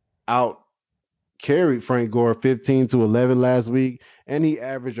Singletary out carried Frank Gore 15-11 last week, and he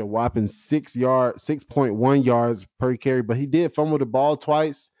averaged a whopping 6.1 yards per carry, but he did fumble the ball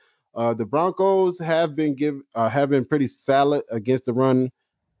twice. The Broncos have been pretty solid against the run.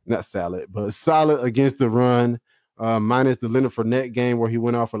 Not solid, but solid against the run, minus the Leonard Fournette game where he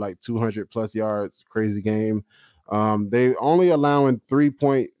went off for 200+ yards. Crazy game. They only allowing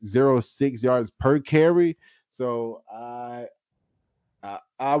 3.06 yards per carry. So I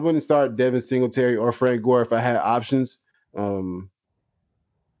I wouldn't start Devin Singletary or Frank Gore if I had options.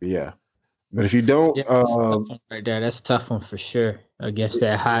 Yeah, but if you don't, Yeah, that's a tough one right there. That's a tough one for sure. Against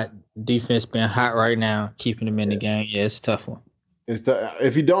that hot defense being hot right now, keeping them in the game. Yeah, it's a tough one.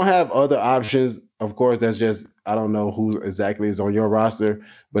 if you don't have other options, of course, that's just I don't know who exactly is on your roster.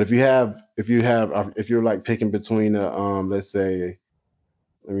 But if you're like picking between let's say,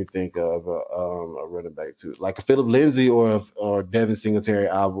 let me think of a running back too, like a Philip Lindsay or Devin Singletary,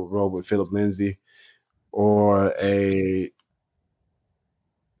 I would roll with Philip Lindsay or How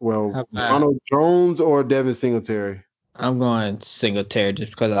about Ronald Jones or Devin Singletary. I'm going Singletary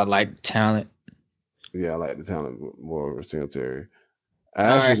just because I like the talent. Yeah, I like the talent more of Singletary. All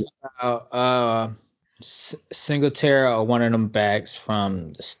right, Actually, Singletary or one of them backs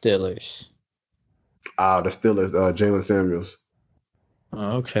from the Steelers. the Steelers, Jalen Samuels.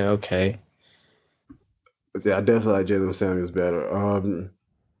 Okay. Yeah, I definitely like Jalen Samuels better.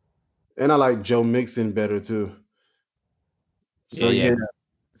 And I like Joe Mixon better too. So Yeah.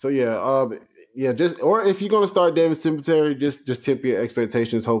 just or if you're gonna start David Singletary, just temper your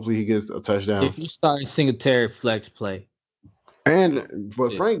expectations. Hopefully he gets a touchdown. If you start Singletary flex play, And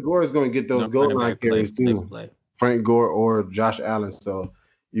but Frank Gore is gonna get those goal running line back play, carries flex too. play. Frank Gore or Josh Allen. So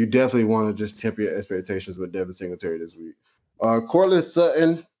you definitely want to just temper your expectations with Devin Singletary this week. Cortland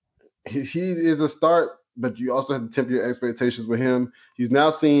Sutton, he is a start, but you also have to temper your expectations with him. He's now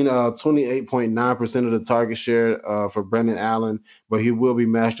seen 28.9% of the target share for Brendan Allen, but he will be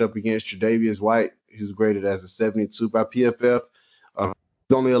matched up against Tre'Davious White, who's graded as a 72 by PFF.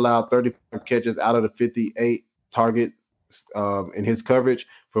 He's only allowed 35 catches out of the 58 targets in his coverage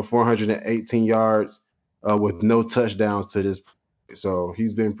for 418 yards with no touchdowns to this point. So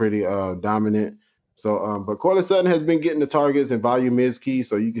he's been pretty dominant. So, but Cortland Sutton has been getting the targets, and volume is key.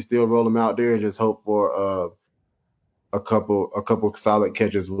 So you can still roll him out there and just hope for a couple solid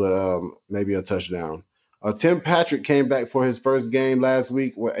catches with maybe a touchdown. Tim Patrick came back for his first game last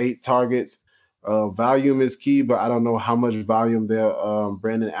week with 8 targets. Volume is key, but I don't know how much volume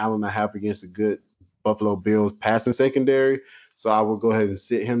Brandon Allen will have against a good Buffalo Bills passing secondary. So I will go ahead and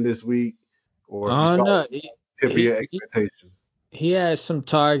sit him this week. Or if you start, temper your expectations. He had some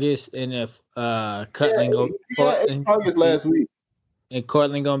targets, and if Cortland targets last week, and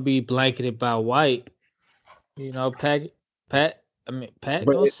Cortland gonna be blanketed by White, Pat.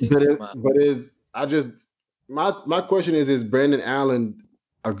 Gonna see my question is Brandon Allen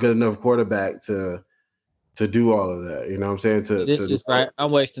a good enough quarterback to do all of that? You know what I'm saying? This is right.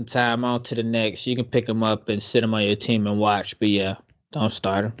 I'm wasting time. On to the next. You can pick him up and sit him on your team and watch. But yeah, don't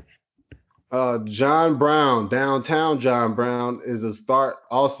start him. John Brown, downtown John Brown is a start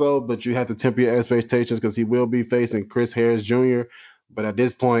also, but you have to temper your expectations because he will be facing Chris Harris Jr. But at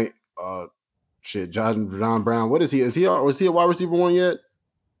this point, John Brown, what is he? Was he a wide receiver one yet?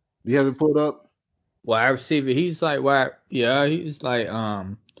 Do you have it pulled up? Wide receiver, he's like he's like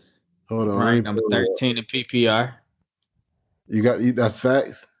hold on, ranked number 13 in PPR. That's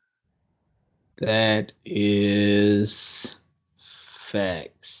facts. That is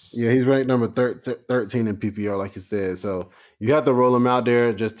facts. Yeah, he's ranked number 13 in PPR, like you said. So you have to roll him out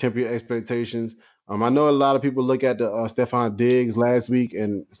there. Just temper your expectations. I know a lot of people look at the Stephon Diggs last week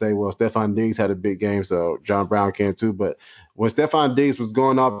and say, well, Stephon Diggs had a big game, so John Brown can too. But when Stephon Diggs was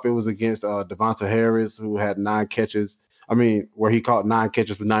going off, it was against Devonta Harris, who had 9 catches. Where he caught 9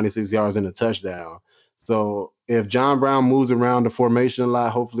 catches for 96 yards and a touchdown. So if John Brown moves around the formation a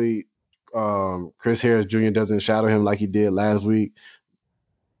lot, hopefully Chris Harris Jr. doesn't shadow him like he did last week.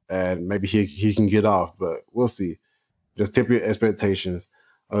 And maybe he can get off, but we'll see. Just temper your expectations.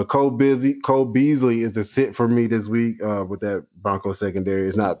 Cole Beasley is the sit for me this week with that Broncos secondary.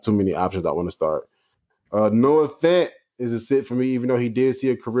 It's not too many options I want to start. Noah Fant is a sit for me, even though he did see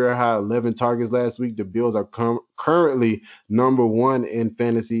a career high 11 targets last week. The Bills are currently number 1 in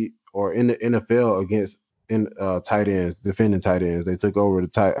fantasy or in the NFL against tight ends, defending tight ends. They took over the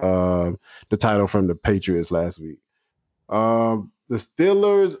title from the Patriots last week. The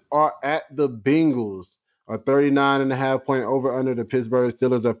Steelers are at the Bengals. A 39.5 point over under. The Pittsburgh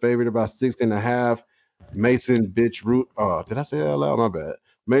Steelers are favored about 6.5. Mason did I say that out loud? My bad.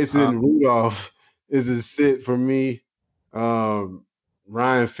 Mason Rudolph is a sit for me.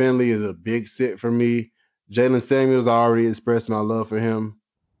 Ryan Finley is a big sit for me. Jalen Samuels, I already expressed my love for him.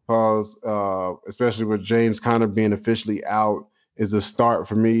 Especially with James Conner being officially out, is a start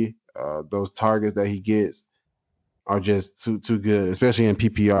for me. Those targets that he gets are just too good, especially in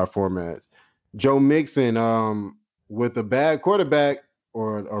PPR formats. Joe Mixon, with a bad quarterback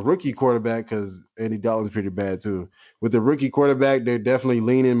or a rookie quarterback, because Andy Dalton's pretty bad too. With the rookie quarterback, they're definitely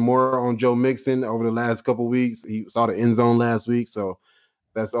leaning more on Joe Mixon over the last couple weeks. He saw the end zone last week, so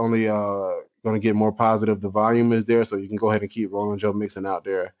that's only going to get more positive. The volume is there, so you can go ahead and keep rolling Joe Mixon out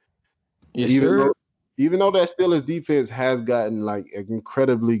there. You Even sure? though even though that Steelers defense has gotten like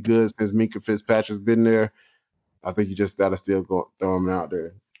incredibly good since Minka Fitzpatrick's been there, I think you just gotta still go throw him out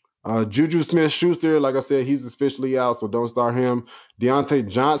there. Juju Smith-Schuster, like I said, he's officially out, so don't start him. Deontay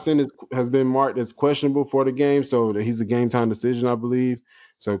Johnson has been marked as questionable for the game, so he's a game time decision, I believe.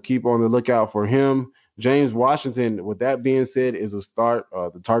 So keep on the lookout for him. James Washington, with that being said, is a start.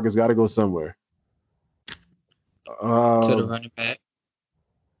 The target's got to go somewhere. To the running back.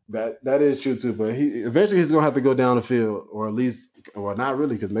 That is true too, but eventually he's gonna have to go down the field, or at least, well, not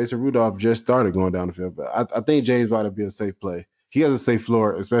really, because Mason Rudolph just started going down the field. But I think James ought to be a safe play. He has a safe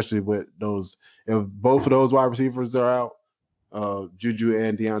floor, especially with those. If both of those wide receivers are out, Juju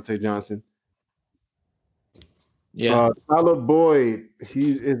and Deontay Johnson. Yeah. Tyler Boyd,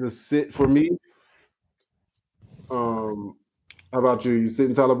 he is a sit for me. How about you? You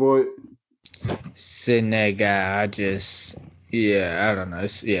sitting Tyler Boyd? Sitting that guy, I don't know.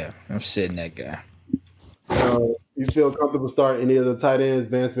 I'm sitting that guy. You feel comfortable starting any of the tight ends,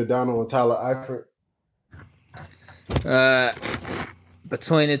 Vance McDonald or Tyler Eifert?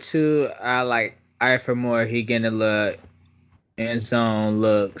 Between the two, I like Eifert more. He getting a little end zone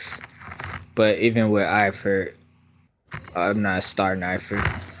looks, but even with Eifert, I'm not starting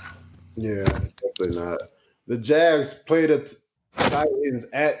Eifert. Yeah, definitely not. The Jags played the Titans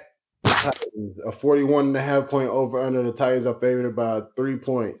at the Titans. A 41.5 point over under. The Titans are favored by 3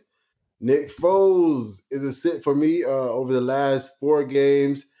 points. Nick Foles is a sit for me. Over the last 4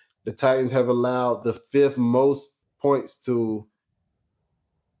 games, the Titans have allowed the 5th most points to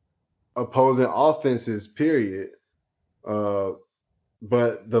opposing offenses, period. But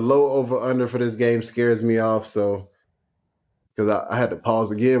the low over under for this game scares me off. So, because I had to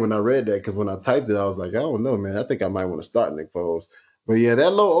pause again when I read that, because when I typed it, I was like, I don't know, man. I think I might want to start Nick Foles. But yeah, that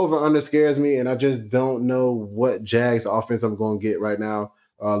low over under scares me, and I just don't know what Jags offense I'm going to get right now.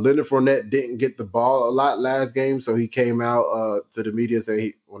 Leonard Fournette didn't get the ball a lot last game, so he came out to the media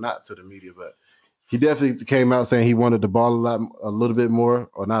saying not to the media, but he definitely came out saying he wanted the ball a little bit more,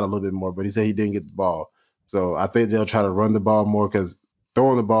 or not a little bit more, but he said he didn't get the ball. So I think they'll try to run the ball more, because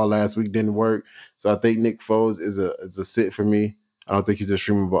throwing the ball last week didn't work. So I think Nick Foles is a sit for me. I don't think he's a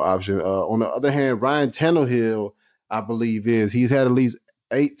streamable option. On the other hand, Ryan Tannehill, I believe he's had at least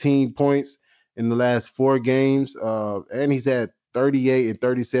 18 points in the last 4 games, and he's had 38 and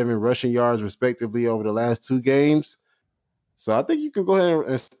 37 rushing yards respectively over the last 2 games. So I think you can go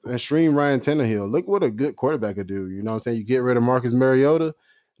ahead and stream Ryan Tannehill. Look what a good quarterback could do. You know what I'm saying? You get rid of Marcus Mariota,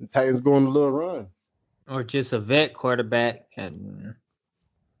 the Titans go on a little run. Or just a vet quarterback. And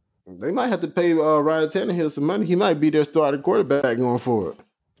they might have to pay Ryan Tannehill some money. He might be their starting quarterback going forward.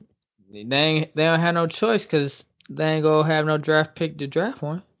 They don't have no choice, because they ain't gonna have no draft pick to draft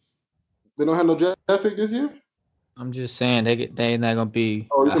one. They don't have no draft pick this year? I'm just saying they ain't not gonna be.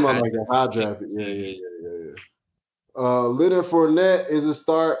 Oh, you're talking about like a high draft pick. Yeah. Leonard Fournette is a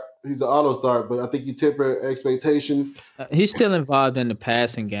start. He's an auto start, but I think you temper expectations. He's still involved in the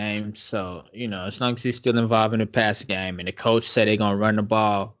passing game, so as long as he's still involved in the passing game, and the coach said they're gonna run the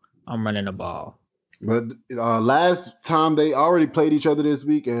ball, I'm running the ball. But last time they already played each other this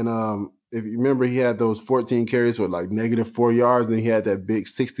week, and if you remember, he had those 14 carries for like -4 yards, and he had that big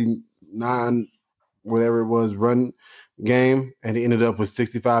 69 whatever it was run game, and he ended up with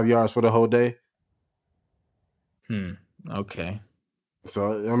 65 yards for the whole day. Okay.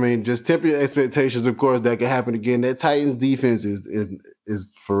 So I mean, just temper your expectations. Of course, that could happen again. That Titans defense is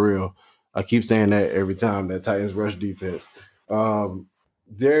for real. I keep saying that every time. That Titans rush defense.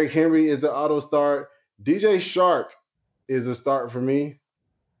 Derrick Henry is an auto start. DJ Shark is a start for me.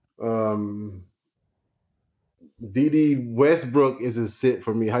 Dede Westbrook is a sit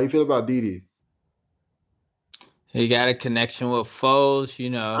for me. How you feel about Dede? He got a connection with Foles,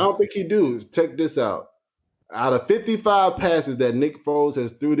 I don't think he do. Check this out. Out of 55 passes that Nick Foles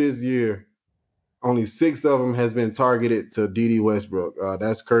has threw this year, only 6 of them has been targeted to Dede Westbrook.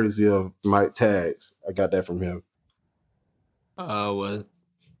 That's courtesy of Mike Tags. I got that from him. Well,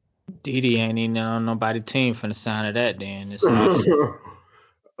 Dede ain't even on nobody's team from the sign of that, then.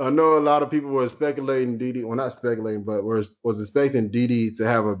 I know a lot of people were speculating Dede, well, not speculating, but was expecting Dede to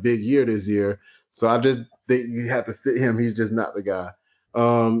have a big year this year. So I just think you have to sit him. He's just not the guy.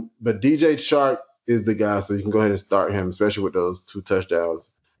 But DJ Shark is the guy, so you can go ahead and start him, especially with those 2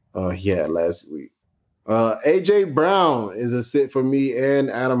 touchdowns he had last week. AJ Brown is a sit for me, and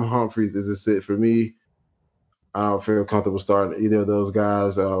Adam Humphries is a sit for me. I don't feel comfortable starting either of those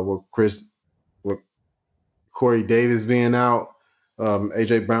guys. With Corey Davis being out,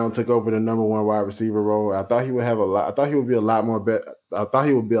 AJ Brown took over the number 1 wide receiver role. I thought he would be a lot more I thought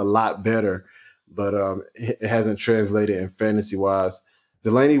he would be a lot better, but it hasn't translated in fantasy wise.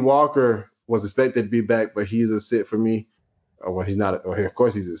 Delaney Walker was expected to be back, but he's a sit for me. Well, he's not. Well, of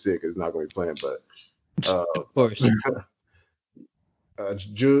course, he's a sit because he's not going to be playing. But Of course.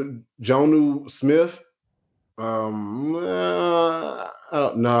 Jonu Smith. I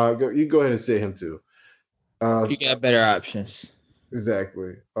don't know. You go ahead and sit him too. You got better options.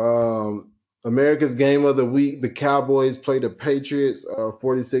 Exactly. America's game of the week. The Cowboys play the Patriots.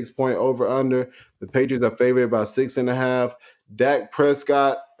 46-point over under. The Patriots are favored by 6.5. Dak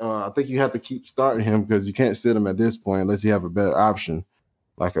Prescott. I think you have to keep starting him because you can't sit him at this point unless you have a better option,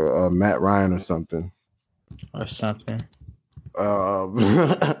 like a Matt Ryan or something.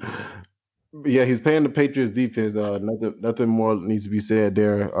 Yeah, he's paying the Patriots defense. Nothing more needs to be said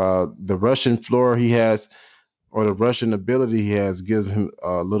there. The rushing floor he has, or the rushing ability he has, gives him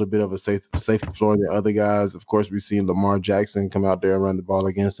a little bit of a safer floor than other guys. Of course, we've seen Lamar Jackson come out there and run the ball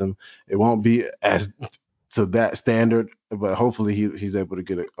against him. It won't be as to that standard, but hopefully he's able to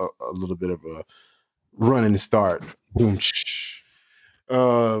get a little bit of a running start. Boom.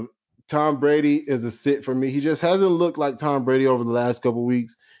 Tom Brady is a sit for me. He just hasn't looked like Tom Brady over the last couple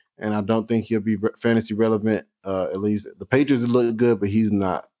weeks, and I don't think he'll be fantasy relevant. At least the Patriots look good, but he's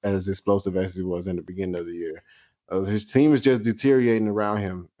not as explosive as he was in the beginning of the year. His team is just deteriorating around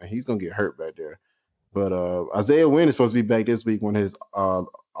him, and he's gonna get hurt back there. But Isaiah Wynn is supposed to be back this week on his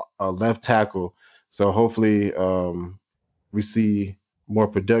left tackle, so hopefully we see more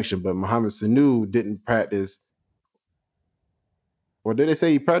production. But Mohamed Sanu didn't practice. Or did they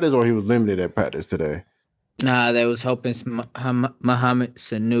say he practiced or he was limited at practice today? Nah, they was hoping Mohamed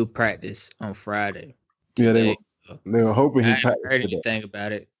Sanu practice on Friday. Today. Yeah, they were hoping he practiced. I heard anything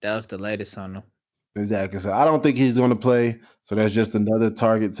about it. That was the latest on them. Exactly. So I don't think he's going to play. So that's just another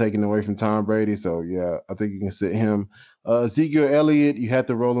target taken away from Tom Brady. So yeah, I think you can sit him. Ezekiel Elliott, you have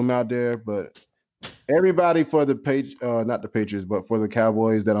to roll him out there, but everybody for the not the Patriots, but for the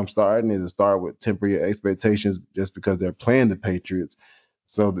Cowboys that I'm starting is a start with temporary expectations just because they're playing the Patriots.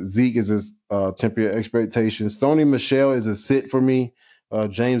 So Zeke is a temporary expectation. Sony Michel is a sit for me.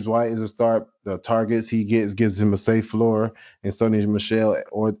 James White is a start. The targets he gives him a safe floor. And Sony Michel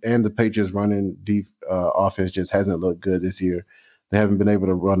and the Patriots running deep offense just hasn't looked good this year. They haven't been able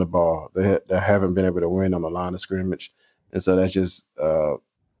to run the ball. They haven't been able to win on the line of scrimmage. And so that's just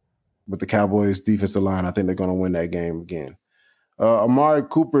with the Cowboys defensive line, I think they're going to win that game again. Amari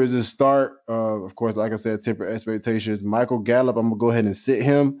Cooper is a start. Of course, like I said, temper expectations. Michael Gallup, I'm going to go ahead and sit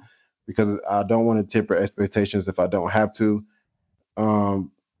him because I don't want to temper expectations if I don't have to.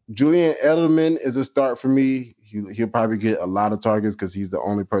 Julian Edelman is a start for me. He'll probably get a lot of targets because he's the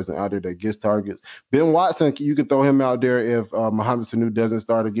only person out there that gets targets. Ben Watson, you can throw him out there if Mohamed Sanu doesn't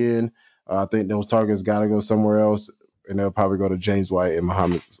start again. I think those targets got to go somewhere else, and they'll probably go to James White and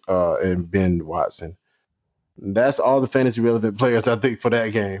and Ben Watson. That's all the fantasy relevant players I think for that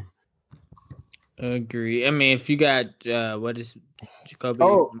game. Agree. I mean, if you got what is Jacoby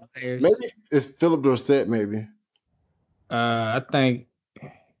Myers? Maybe it's Philip Dorsett. Maybe. I think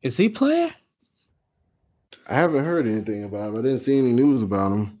is he playing? I haven't heard anything about him. I didn't see any news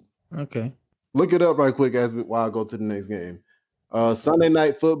about him. Okay. Look it up right quick while I go to the next game. Sunday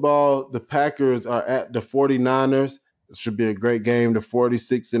Night Football. The Packers are at the 49ers. It should be a great game. The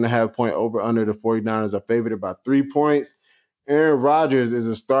 46.5-point over under. The 49ers are favored by 3 points. Aaron Rodgers is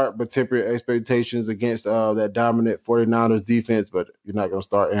a start, but temporary expectations against that dominant 49ers defense. But you're not going to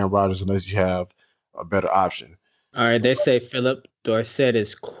start Aaron Rodgers unless you have a better option. All right, they say Philip Dorsett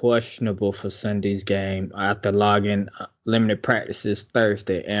is questionable for Sunday's game after logging limited practices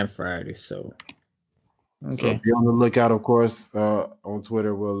Thursday and Friday. So, okay. So be on the lookout, of course. On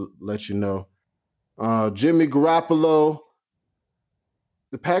Twitter, we'll let you know. Jimmy Garoppolo.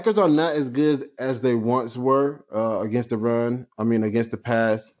 The Packers are not as good as they once were against the run. Against the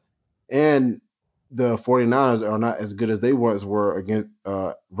pass. And the 49ers are not as good as they once were against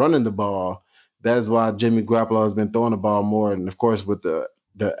running the ball. That's why Jimmy Garoppolo has been throwing the ball more. And, of course, with the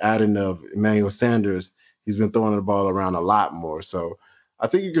adding of Emmanuel Sanders, he's been throwing the ball around a lot more. So I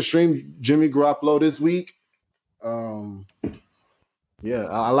think you can stream Jimmy Garoppolo this week. Yeah,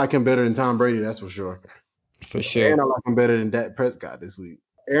 I like him better than Tom Brady, that's for sure. For sure. And I like him better than Dak Prescott this week.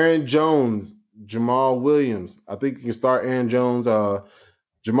 Aaron Jones, Jamal Williams. I think you can start Aaron Jones.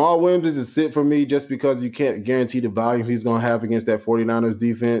 Jamal Williams is a sit for me just because you can't guarantee the volume he's going to have against that 49ers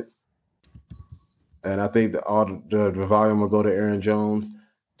defense. And I think that all the volume will go to Aaron Jones.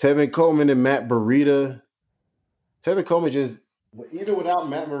 Tevin Coleman and Matt Breida. Tevin Coleman even without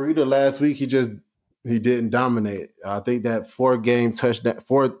Matt Breida last week, he didn't dominate. I think that 4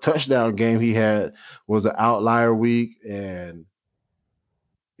 touchdown game he had was an outlier week, and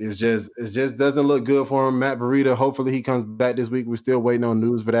It just doesn't look good for him. Matt Breida, hopefully he comes back this week. We're still waiting on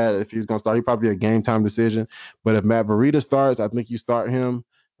news for that. If he's gonna start, he probably a game time decision. But if Matt Breida starts, I think you start him.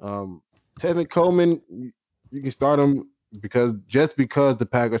 Tevin Coleman, you can start him because the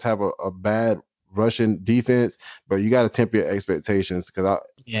Packers have a bad Russian defense, but you got to temper your expectations because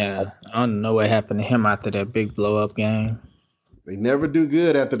I don't know what happened to him after that big blow up game. they never do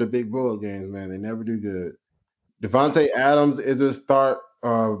good after the big blow up games, man. They never do good. Devontae Adams is a start,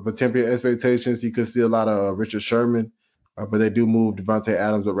 but temper your expectations. You could see a lot of Richard Sherman, but they do move Devontae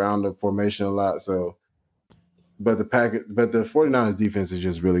Adams around the formation a lot. So, but the 49ers defense is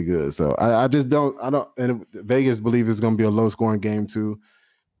just really good. So I don't, and Vegas believe it's going to be a low scoring game too,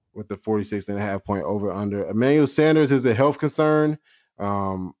 with the 46.5 point over under. Emmanuel Sanders is a health concern.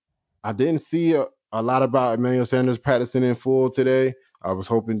 I didn't see a lot about Emmanuel Sanders practicing in full today. I was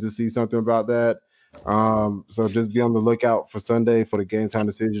hoping to see something about that. So just be on the lookout for Sunday for the game time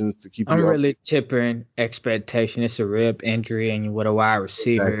decisions to keep you I'm up. really tempering expectation. It's a rib injury, and with a wide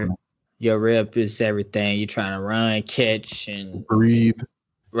receiver, Exactly. your rib is everything. You're trying to run, catch, and Breathe.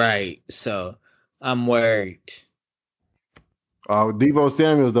 right. So I'm worried. Deebo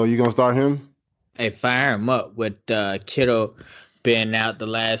Samuels, though, you gonna start him? Hey, fire him up with Kittle being out the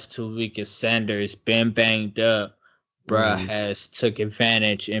last 2 weeks. And Sanders been banged up. Bruh has took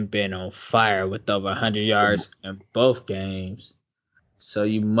advantage and been on fire with over 100 yards in both games. So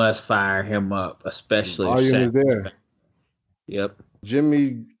you must fire him up, especially if Volume is Sanders. there. Yep.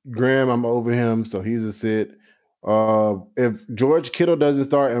 Jimmy Graham, I'm over him, so he's a sit. If George Kittle doesn't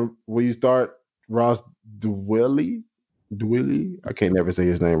start, will you start Ross Dwelley? I can't never say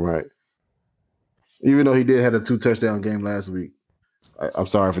his name right. Even though he did have a 2 touchdown game last week. I'm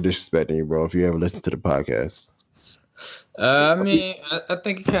sorry for disrespecting you, bro, if you ever listen to the podcast. I mean, I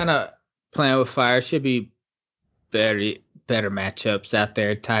think he kind of playing with fire. Should be better matchups out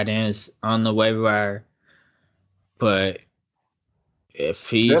there, tight ends on the waiver wire. But if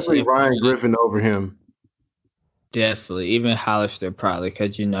he's definitely Ryan Griffin over him. Definitely, even Hollister probably,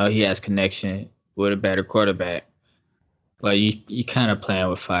 because he has connection with a better quarterback. But you kind of playing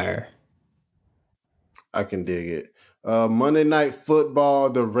with fire. I can dig it. Monday Night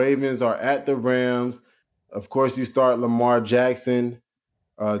Football, the Ravens are at the Rams. Of course, you start Lamar Jackson.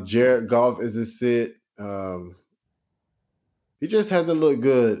 Jared Goff is a sit. He just hasn't looked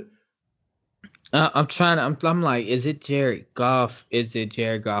good. I'm like, is it Jared Goff? Is it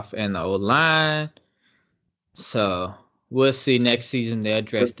Jared Goff and the O-line? So we'll see next season. They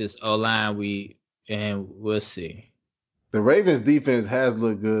address this O-line. We'll see. The Ravens defense has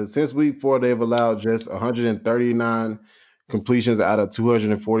looked good. Since week 4, they've allowed just 139 completions out of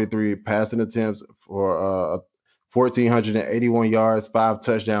 243 passing attempts for 1,481 yards, 5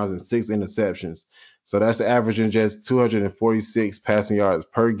 touchdowns, and 6 interceptions. So that's averaging just 246 passing yards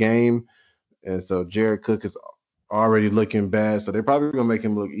per game. And so Jared Cook is already looking bad. So they're probably gonna make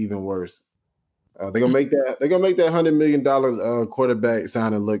him look even worse. They're gonna make that $100 million quarterback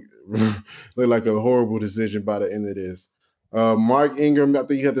signing look like a horrible decision by the end of this. Mark Ingram, I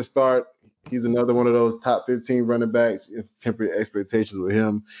think you have to start. He's another one of those top 15 running backs. Temporary expectations with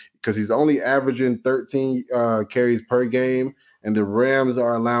him because he's only averaging 13 carries per game, and the Rams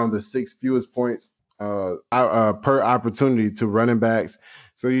are allowing the 6th fewest points per opportunity to running backs.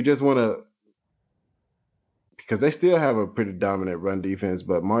 So you just want to, because they still have a pretty dominant run defense,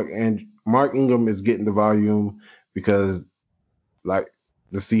 but Mark Ingram is getting the volume because, like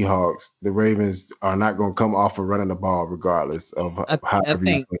the Seahawks, the Ravens are not going to come off of running the ball regardless of how. I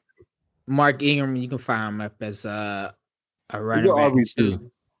think Mark Ingram, you can find him up as a running back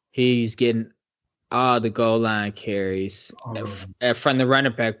too. He's getting all the goal line carries from the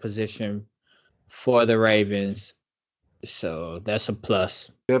running back position for the Ravens. So that's a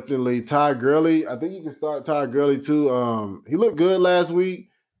plus. Definitely. Ty Gurley, I think you can start Ty Gurley too. He looked good last week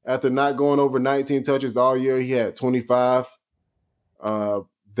after not going over 19 touches all year. He had 25.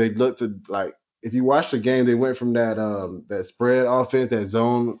 They looked to, like, if you watch the game, they went from that spread offense, that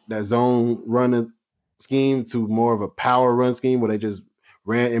zone running scheme to more of a power run scheme where they just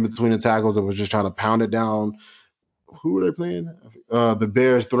ran in between the tackles and was just trying to pound it down. Who were they playing? The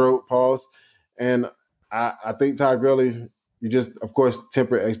Bears' throat. Pause. And I think Ty Gurley, you just, of course,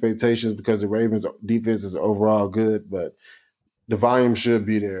 temper expectations because the Ravens' defense is overall good, but the volume should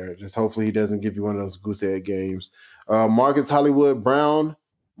be there. Just hopefully he doesn't give you one of those goose egg games. Marquise Hollywood Brown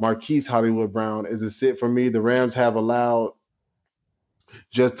is a sit for me. The Rams have allowed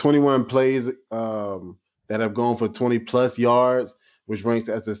just 21 plays that have gone for 20-plus yards, which ranks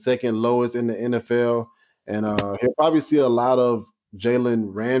as the 2nd lowest in the NFL. And he'll probably see a lot of Jalen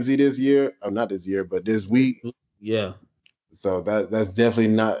Ramsey this year. Not this year, but this week. Yeah. So that's definitely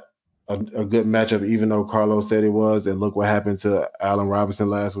not a good matchup, even though Carlos said it was. And look what happened to Allen Robinson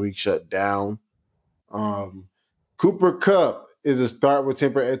last week, shut down. Cooper Kupp is a start with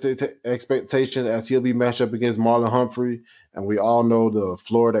tempered expectations as he'll be matched up against Marlon Humphrey. And we all know the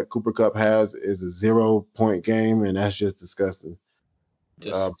floor that Cooper Kupp has is a 0-point game, and that's just disgusting.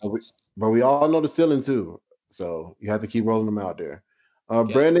 But we all know the ceiling too. So you have to keep rolling them out there.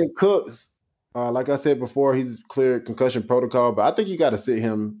 Brandon Cooks, like I said before, he's cleared concussion protocol, but I think you got to sit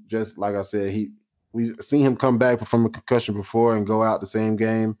him. Just like I said, we've seen him come back from a concussion before and go out the same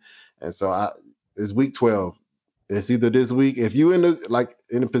game, and so it's week 12. It's either this week if you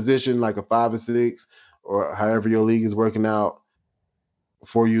in a position like a 5 or 6 or however your league is working out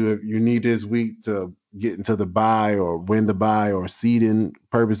for you. If you need this week to get into the bye or win the bye or seeding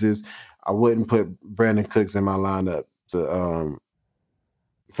purposes, I wouldn't put Brandon Cooks in my lineup to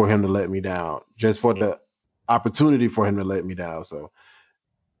for him to let me down, just for the opportunity for him to let me down. So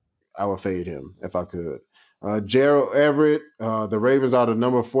I would fade him if I could. Gerald Everett, the Ravens are the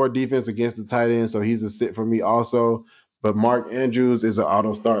number 4 defense against the tight end, so he's a sit for me also. But Mark Andrews is an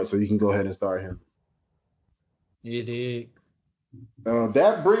auto start, so you can go ahead and start him. You did.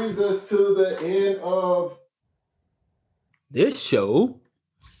 That brings us to the end of this show.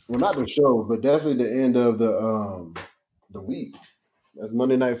 Well, not the show, but definitely the end of the week. That's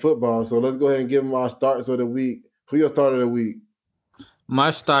Monday Night Football. So let's go ahead and give them our starts of the week. Who your start of the week?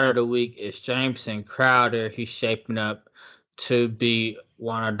 My start of the week is Jameson Crowder. He's shaping up to be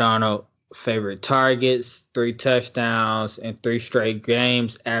one of Darnold's favorite targets, 3 touchdowns in 3 straight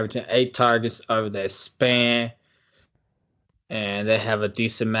games, averaging 8 targets over that span. And they have a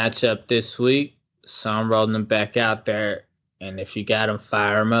decent matchup this week, so I'm rolling them back out there. And if you got them,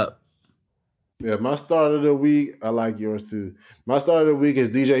 fire them up. Yeah, my start of the week, I like yours too. My start of the week is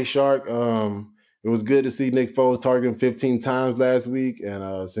DJ Shark. It was good to see Nick Foles target him 15 times last week.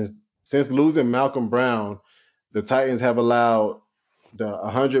 And since losing Malcolm Brown, the Titans have allowed the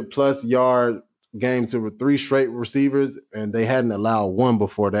 100-plus yard game to 3 straight receivers, and they hadn't allowed 1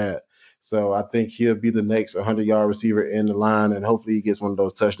 before that. So I think he'll be the next 100-yard receiver in the line, and hopefully he gets one of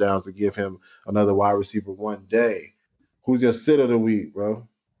those touchdowns to give him another wide receiver one day. Who's your sit of the week, bro?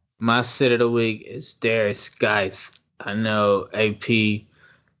 My sit of the week is Darius Geis. I know AP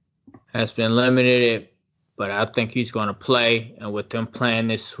has been limited, but I think he's going to play. And with them playing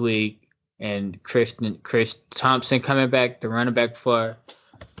this week and Chris Thompson coming back, the running back for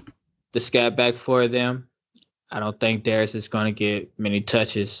the scat back for them, I don't think Darius is going to get many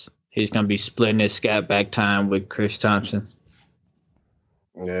touches. He's going to be splitting his scat back time with Chris Thompson.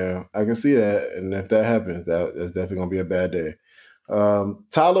 Yeah, I can see that. And if that happens, that's definitely going to be a bad day.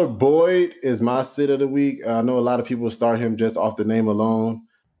 Tyler Boyd is my sit of the week. I know a lot of people start him just off the name alone.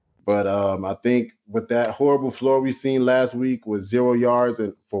 But I think with that horrible floor we seen last week with 0 yards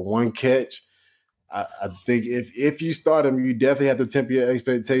and for 1 catch, I think if you start him, you definitely have to temper your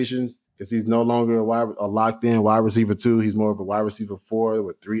expectations because he's no longer a locked-in wide receiver 2. He's more of a wide receiver 4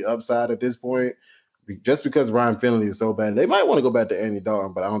 with 3 upside at this point. Just because Ryan Finley is so bad, they might want to go back to Andy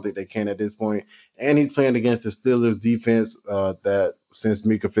Dalton, but I don't think they can at this point. And he's playing against the Steelers defense that since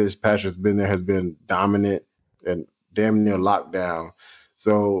Mika Fitzpatrick's been there has been dominant and damn near locked down.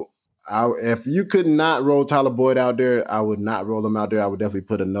 So if you could not roll Tyler Boyd out there, I would not roll him out there. I would definitely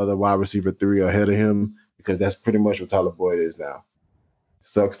put another wide receiver 3 ahead of him because that's pretty much what Tyler Boyd is now.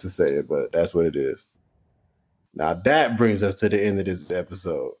 Sucks to say it, but that's what it is. Now that brings us to the end of this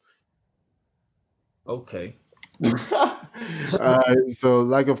episode. Okay. All right. So,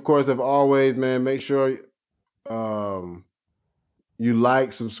 like, of course, as always, man, make sure you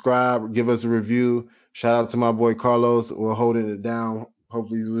like, subscribe, give us a review. Shout out to my boy Carlos. We're holding it down.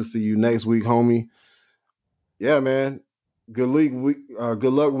 Hopefully, we'll see you next week, homie. Yeah, man. Good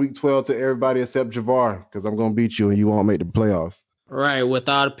luck week 12 to everybody except Javar, because I'm going to beat you and you won't make the playoffs. Right. With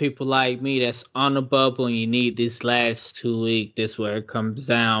all the people like me that's on the bubble and you need this last 2 weeks, this where it comes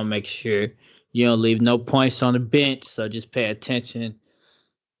down. Make sure you don't leave no points on the bench. So just pay attention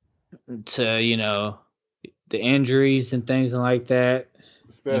to, the injuries and things like that.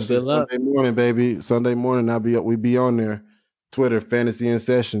 Especially Sunday morning, baby. Sunday morning, we be on there. Twitter, Fantasy in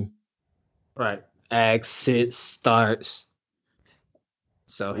Session. Right. Ag sits starts.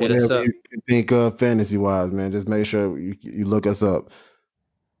 So hit us up. You think of fantasy-wise, man. Just make sure you look us up.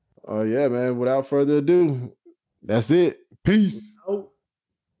 Yeah, man. Without further ado, that's it. Peace.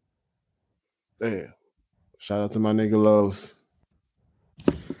 Damn. Shout out to my nigga Lowe's.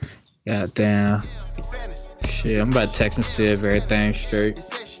 Goddamn. Shit, I'm about to text him, see if everything's straight.